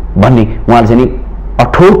भन्ने उहाँले चाहिँ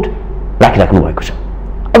अठोट राखिराख्नु भएको छ।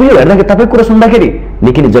 अब यो हेर्दाखेरि तपाईँको कुरा सुन्दाखेरि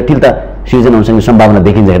निकै नै जटिलता सिर्जना हुने सम्भावना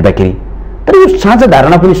देखिन्छ हेर्दाखेरि। तर यो साझा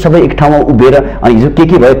धारणा पनि सबै एक ठाउँमा उभिएर अनि हिजो के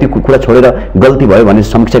भयो त्यो कुरा छोडेर गल्ती भयो भने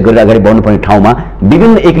समीक्षा गरेर अगाडि बढ्नुपर्ने ठाउँमा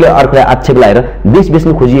विभिन्न एकले अर्कोलाई आक्षेप लगाएर देश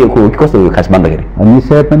बेच्नु खोजिएको हो कि कस्तो हो खास भन्दाखेरि?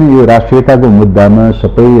 निश्चय पनि यो राष्ट्रियताको मुद्दामा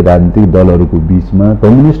सबै राजनीतिक दलहरूको बीचमा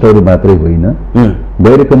कम्युनिस्टहरू मात्रै होइन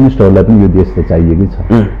गैर कम्युनिस्टहरूलाई पनि यो देश त चाहिएकै छ,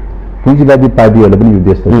 पुँजीवादी पार्टीहरूलाई पनि यो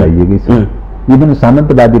देश त चाहिएकै छ, इभन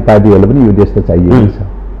सामन्तवादी पार्टीहरूलाई पनि यो देश त चाहिएकै छ।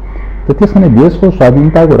 त त्यस कारण देशको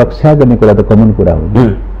स्वाधीनताको रक्षा गर्ने कुरा त कमन कुरा हो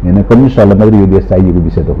होइन, कम्युनिस्टहरूलाई मात्रै यो देश चाहिएको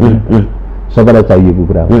विषय त होइन, सबैलाई चाहिएको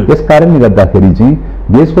कुरा हो। त्यस कारणले गर्दाखेरि चाहिँ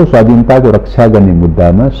देशको स्वाधीनताको रक्षा गर्ने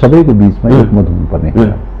मुद्दामा सबैको बीचमा एकमत हुनुपर्ने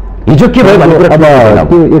कुरा। हिजो के भयो भने अब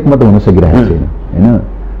त्यो एकमत हुन सकिरहेको छैन होइन।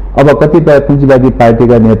 अब कतिपय पुँजीवादी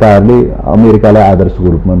पार्टीका नेताहरूले अमेरिकालाई आदर्शको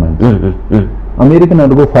रूपमा मान्छ।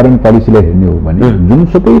 अमेरिकनहरूको फरेन पोलिसीलाई हेर्ने हो भने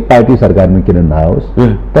जुनसुकै पार्टी सरकारमा किन नआओस्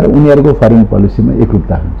तर उनीहरूको फरेन पोलिसीमा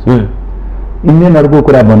एकरूपता हुन्छ। इन्डियनहरूको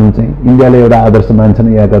कुरा भनौँ चाहिँ इन्डियाले एउटा आदर्श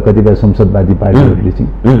मान्छन् यहाँका कतिपय संसदवादी पार्टीहरूले चाहिँ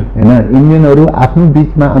होइन, इन्डियनहरू आफ्नो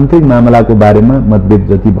बिचमा आन्तरिक मामलाको बारेमा मतभेद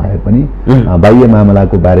जति भए पनि बाह्य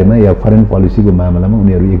मामलाको बारेमा या फरेन पोलिसीको मामलामा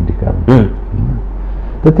उनीहरू एक ढिक्का हुन्।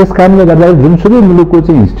 त त्यस कारणले गर्दा जुनसुकै मुलुकको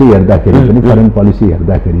चाहिँ हिस्ट्री हेर्दाखेरि पनि फरेन पोलिसी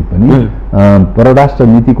हेर्दाखेरि पनि परराष्ट्र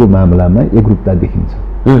नीतिको मामलामा एकरूपता देखिन्छ।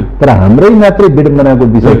 तर हाम्रै मात्रै विडम्बनाको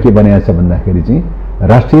विषय के बनाएको छ भन्दाखेरि चाहिँ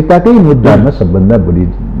राष्ट्रियताकै मुद्दामा सबभन्दा बढी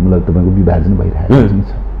तपाईँको विभाजन भइरहेको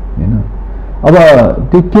छ होइन। अब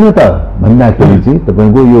त्यो किन त भन्दाखेरि चाहिँ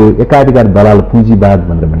तपाईँको यो एकाधिकार दलाल पुँजीवाद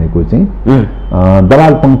भनेर भनेको चाहिँ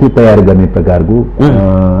दलाल पङ्क्ति तयार गर्ने प्रकारको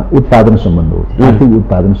उत्पादन सम्बन्ध हो, आर्थिक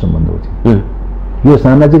उत्पादन सम्बन्ध हो। यो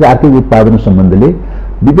सामाजिक आर्थिक उत्पादन सम्बन्धले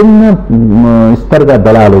विभिन्न स्तरका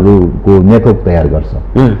दलालहरूको नेटवर्क तयार गर्छ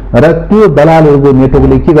र त्यो दलालहरूको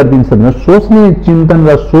नेटवर्कले के गरिदिन्छ भने सोच्ने चिन्तन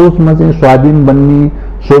र सोचमा चाहिँ स्वाधीन बन्ने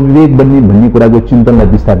स्वविवेक बन्ने भन्ने कुराको चिन्तनलाई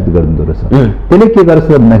विस्तारित गरिदिँदो रहेछ। त्यसले के गर्छ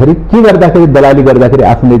भन्दाखेरि के गर्दाखेरि दलाली गर्दाखेरि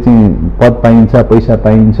आफूले चाहिँ पद पाइन्छ, पैसा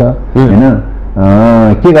पाइन्छ होइन,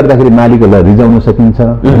 के गर्दाखेरि मालिकहरूलाई रिजाउन सकिन्छ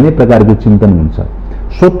भन्ने प्रकारको चिन्तन हुन्छ।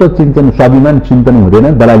 स्वत चिन्तन, स्वाभिमान चिन्तन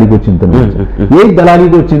हुँदैन, दलालीको चिन्तन हुन्छ। यही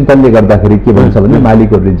दलालीको चिन्तनले गर्दाखेरि के भन्छ भने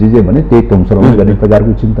मालिकहरूले जे भने त्यही टोमसराउन गर्ने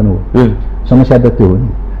प्रकारको चिन्तन हो। समस्या त त्यो हो नि।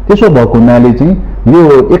 त्यसो भएको हुनाले चाहिँ यो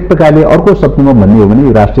एक प्रकारले अर्को शब्दमा भन्ने हो भने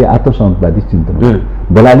यो राष्ट्रिय आत्मसमर्पणवादी चिन्तन हो,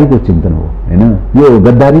 दलालीको चिन्तन हो हैन, यो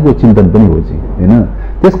गद्दारीको चिन्तन पनि हो चाहिँ हैन।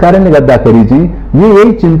 त्यस कारणले गर्दाखेरि चाहिँ यो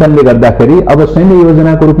यही चिन्तनले गर्दाखेरि अब सैन्य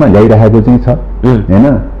योजनाको रूपमा ल्याइरहेको चाहिँ छ हैन।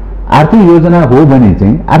 आर्थिक योजना हो भने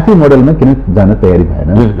चाहिँ आर्थिक मोडलमा किन जान तयारी भएन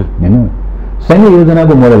हैन। सैन्य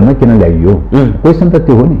योजनाको मोडलमा किन ल्याइयो, क्वेसन त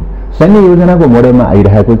त्यो हो नि। सैन्य योजनाको मोडलमा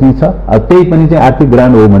आइरहेको चाहिँ छ। अब त्यही पनि चाहिँ आर्थिक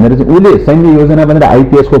ग्रान्ड हो भनेर चाहिँ उसले सैन्य योजना भनेर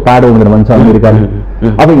आइपीएसको पार्ट हो भनेर भन्छ अमेरिकाले।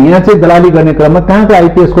 अब यहाँ चाहिँ दलाली गर्ने क्रममा कहाँको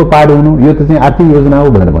आइपीएसको पार्ट हुनु, यो त चाहिँ आर्थिक योजना हो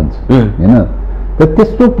भनेर भन्छ हैन। त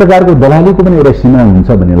त्यस्तो प्रकारको दलालीको पनि एउटा सीमा हुन्छ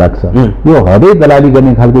भन्ने लाग्छ। यो हदै दलाली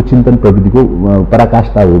गर्ने खालको चिन्तन प्रवृत्तिको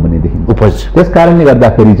पराकाष्ठा हो भन्ने देखिन्छ। त्यस कारणले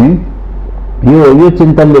गर्दाखेरि चाहिँ यो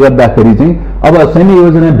चिन्तनले गर्दाखेरि चाहिँ अब सैन्य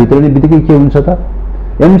योजना भित्रने बित्तिकै के हुन्छ त,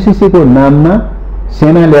 एमसीसीको नाममा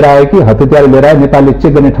सेना लिएर आयो कि हतियार लिएर आयो, नेपालले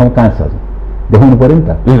चेक गर्ने ठाउँ कहाँ छ देखाउनु पर्यो नि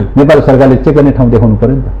त। नेपाल सरकारले चेक गर्ने ठाउँ देखाउनु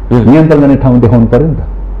पर्यो नि त, नियन्त्रण गर्ने ठाउँ देखाउनु पर्यो नि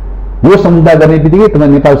त। यो सम्झौता गर्ने बित्तिकै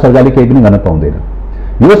तपाईँ नेपाल सरकारले केही पनि गर्न पाउँदैन।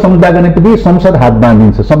 यो सम्झौता गर्ने बित्तिकै संसद हात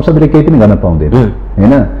बाँधिन्छ, संसदले केही पनि गर्न पाउँदैन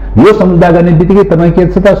हैन। यो सम्झौता गर्ने बित्तिकै तपाईँ के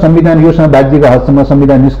छ त, संविधान योसँग राज्यको हदसम्म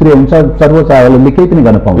संविधान निष्क्रिय हुन्छ, सर्वोच्च अदालतले केही पनि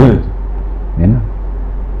गर्न पाउँदैन हैन।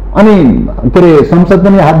 अनि के अरे संसद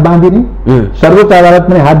पनि हात बाँधिने, सर्वोच्च अदालत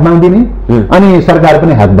पनि हात बाँधिने, अनि सरकार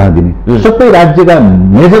पनि हात बाँधिने, सबै राज्यका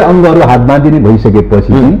मेजर अङ्गहरू हात बाँधिने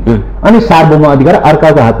भइसकेपछि चाहिँ अनि सार्वभौम अधिकार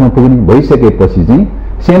अर्काको हातमा पुग्ने भइसकेपछि चाहिँ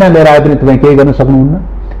सेना लिएर आए पनि तपाईँ केही गर्न सक्नुहुन्न,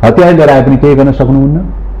 हतियार लिएर आए पनि केही गर्न सक्नुहुन्न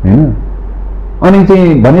हैन। अनि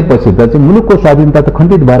चाहिँ भनेपछि त चाहिँ मुलुकको स्वाधीनता त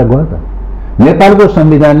खण्डित भएर गयो त। नेपालको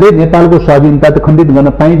संविधानले नेपालको स्वाधीनता त खण्डित गर्न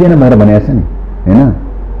पाइँदैन भनेर भनेको छ नि हैन।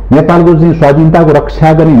 नेपालको चाहिँ स्वाधीनताको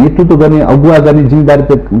रक्षा गर्ने, नेतृत्व गर्ने, अगुवा गर्ने जिम्मेदारी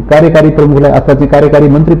त कार्यकारी प्रमुखलाई अथवा चाहिँ कार्यकारी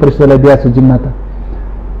मन्त्री परिषदलाई दिएको छ जिम्मा त।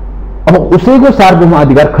 अब उसैको सार्वभौम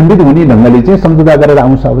अधिकार खण्डित हुने ढङ्गले चाहिँ सम्झौता गरेर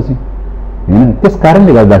आउँछ अब चाहिँ हैन। त्यस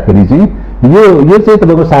कारणले गर्दाखेरि चाहिँ यो चाहिँ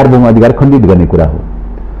तपाईँको सार्वभौम अधिकार खण्डित गर्ने कुरा हो।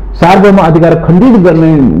 सार्वभौम अधिकार खण्डित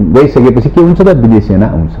गर्ने गइसकेपछि के हुन्छ त, विदेशी सेना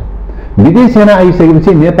आउँछ। विदेशी सेना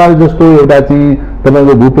आइसकेपछि नेपाल जस्तो एउटा चाहिँ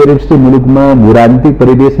तपाईँको भूपरिष्ठ मुलुकमा, भूराजनीतिक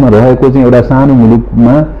परिवेशमा रहेको चाहिँ एउटा सानो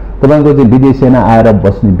मुलुकमा तपाईँको चाहिँ विदेशी सेना आएर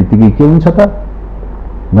बस्ने बित्तिकै के हुन्छ त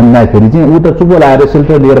भन्दाखेरि चाहिँ ऊ त चुप लाएर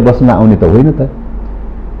सेल्टर लिएर बस्न आउने त होइन त।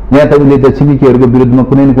 यहाँ त उसले त छिमेकीहरूको विरुद्धमा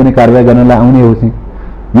कुनै न कुनै कारवाही गर्नलाई आउने हो चाहिँ,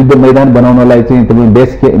 युद्ध मैदान बनाउनलाई चाहिँ तपाईँ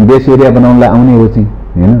बेस एरिया बनाउनलाई आउने हो चाहिँ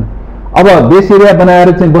हैन। अब बेस एरिया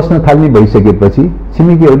बनाएर चाहिँ बस्न थाल्ने भइसकेपछि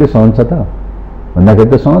छिमेकीहरूले सहन्छ त भन्दाखेरि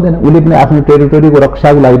त सहँदैन। उसले पनि आफ्नो टेरिटोरीको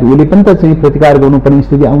रक्षाको लागि उसले पनि त चाहिँ प्रतिकार गर्नुपर्ने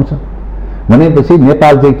स्थिति आउँछ। भनेपछि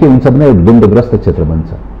नेपाल चाहिँ के हुन्छ भने द्वन्द्वग्रस्त क्षेत्र बन्छ।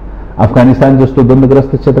 अफगानिस्तान जस्तो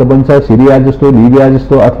द्वन्द्वग्रस्त क्षेत्र बन्छ, सिरिया जस्तो, लिबिया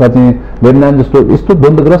जस्तो अथवा चाहिँ लेबनान जस्तो यस्तो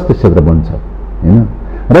द्वन्द्वग्रस्त क्षेत्र बन्छ हैन।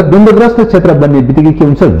 र द्वन्द्वग्रस्त क्षेत्र बन्ने बित्तिकै के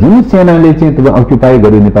हुन्छ, जुन सेनाले चाहिँ तपाईँ अक्युपाई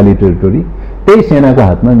गर्यो नेपाली टेरिटोरी, त्यही सेनाको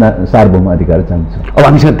हातमा सार्वभौम अधिकार चाहिन्छ। अब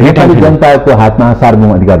हामीसँग नेपाली जनताको हातमा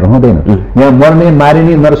सार्वभौम अधिकार रहँदैन। यहाँ मर्ने,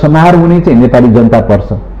 मारिने, नरसंहार हुने चाहिँ नेपाली जनता पर्छ।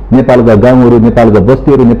 नेपालका गाउँहरू, नेपालका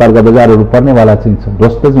बस्तीहरू, नेपालका बजारहरू पर्नेवाला चाहिँ छ,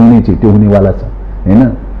 ध्वस्त हुने चाहिँ त्यो हुनेवाला छ हैन।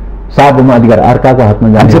 सार्वभौम अधिकार अर्काको हातमा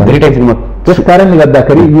जाने। त्यस कारणले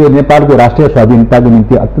गर्दाखेरि यो नेपालको राष्ट्रिय स्वाधीनताको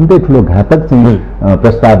निम्ति अत्यन्तै ठुलो घातक चाहिँ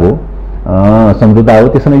प्रस्ताव हो, सम्झौता हो।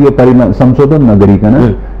 त्यसमा यो संशोधन नगरिकन,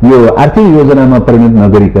 यो आर्थिक योजनामा परिणत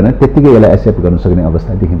नगरिकन त्यतिकै यसलाई एक्सेप्ट गर्न सक्ने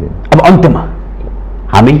अवस्था देखिँदैन। अब अन्त्यमा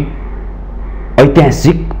हामी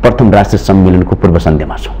ऐतिहासिक प्रथम राष्ट्रिय सम्मेलनको पूर्व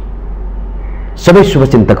सन्ध्यामा छौँ। सबै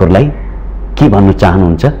शुभचिन्तकहरूलाई के भन्न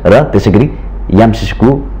चाहनुहुन्छ र त्यसै गरी एमसीसीको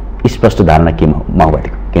स्पष्ट धारणा के माओवादी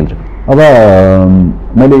केन्द्र? अब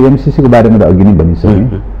मैले एमसीसीको बारेमा त अघि नै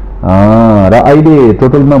भनिसकेँ र अहिले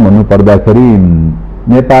टोटलमा भन्नुपर्दाखेरि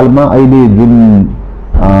नेपालमा अहिले जुन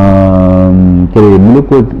के अरे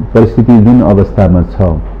मुलुकको परिस्थिति जुन अवस्थामा छ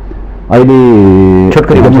अहिले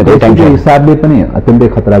हिसाबले पनि अत्यन्तै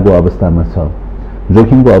खतराको अवस्थामा छ,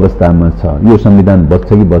 जोखिमको अवस्थामा छ। यो संविधान बच्छ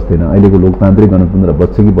कि बच्दैन, अहिलेको लोकतान्त्रिक गणतन्त्र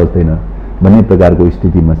बच्छ कि बच्दैन भन्ने प्रकारको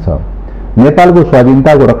स्थितिमा छ। नेपालको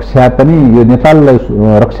स्वाधीनताको रक्षा पनि यो नेपाललाई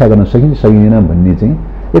रक्षा गर्न सकिन्छ सकिँदैन भन्ने चाहिँ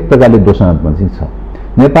एक प्रकारले दोषान्तमा चाहिँ छ।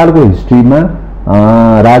 नेपालको हिस्ट्रीमा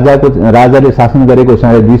राजाले शासन गरेको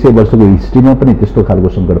 250 वर्षको हिस्ट्रीमा पनि त्यस्तो खालको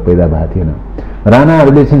सङ्कट पैदा भएको थिएन।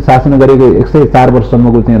 राणाहरूले चाहिँ शासन गरेको 104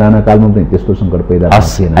 वर्षसम्मको चाहिँ राणा कालमा पनि त्यस्तो सङ्कट पैदा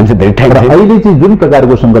भएको थिएन। र अहिले चाहिँ जुन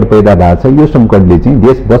प्रकारको सङ्कट पैदा भएको छ, यो सङ्कटले चाहिँ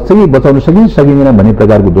देश बच्छ कि बचाउन सकिन्छ सकिँदैन भन्ने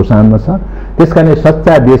प्रकारको दोषान्तमा छ। त्यसकारणले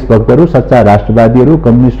सच्चा देशभक्तहरू, सच्चा राष्ट्रवादीहरू,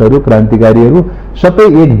 कम्युनिस्टहरू, क्रान्तिकारीहरू सबै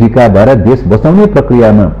एक ढिका भएर देश बचाउने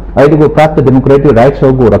प्रक्रियामा अहिलेको प्राप्त डेमोक्रेटिक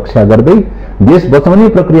राइट्सहरूको रक्षा गर्दै देश बचाउने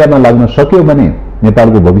प्रक्रियामा लाग्न सक्यो भने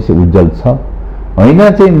नेपालको भविष्य उज्जवल छ। होइन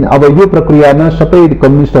चाहिँ अब यो प्रक्रियामा सबै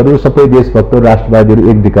कम्युनिस्टहरू, सबै देशभक्त राष्ट्रवादीहरू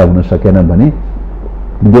एक दिक्का हुन सकेन भने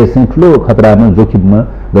देश चाहिँ ठुलो खतरामा, जोखिममा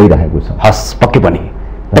गइरहेको छ। हस्, पक्कै पनि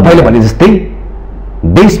तपाईँले भने जस्तै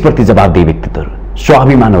देशप्रति जवाबदेही व्यक्तित्वहरू,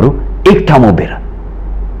 स्वाभिमानहरू एक ठाउँमा उभिएर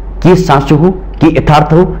के साँचो हो, के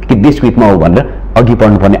यथार्थ हो, कि देशको हितमा हो भनेर अघि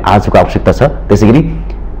बढ्नुपर्ने आजको आवश्यकता छ। त्यसैगरी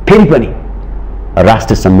फेरि पनि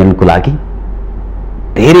राष्ट्रिय सम्मेलनको लागि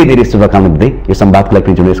धेरै धेरै शुभकामना दिँदै यो संवादको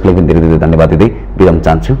लागि पनि यसको लागि पनि धेरै धेरै धन्यवाद दिँदै विराम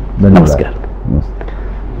चाहन्छु। नमस्कार।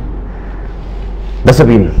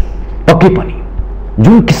 दर्शकबिन, पक्कै पनि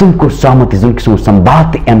जुन किसिमको सहमति, जुन किसिमको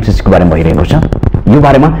संवाद एमसीसीको बारेमा भइरहेको छ, यो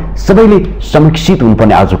बारेमा सबैले समीक्षित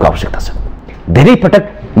हुनुपर्ने आजको आवश्यकता छ। धेरै पटक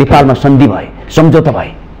नेपालमा सन्धि भए, सम्झौता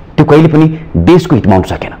भए, त्यो कहिले पनि देशको हितमा हुन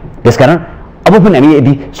सकेन। त्यसकारण अब पनि हामी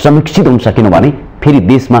यदि समीक्षित हुन सकेनौँ भने फेरि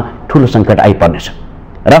देशमा ठुलो सङ्कट आइपर्नेछ।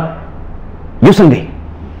 र यो सँगै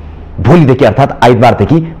भोलिदेखि अर्थात्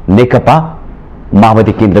आइतबारदेखि नेकपा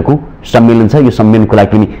माओवादी केन्द्रको सम्मेलन छ। यो सम्मेलनको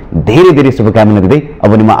लागि पनि धेरै धेरै शुभकामना दिँदै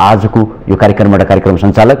अब नि म आजको यो कार्यक्रम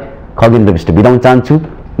सञ्चालक खगेन्द्र विष्ट बिदा हुन चाहन्छु।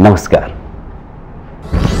 नमस्कार।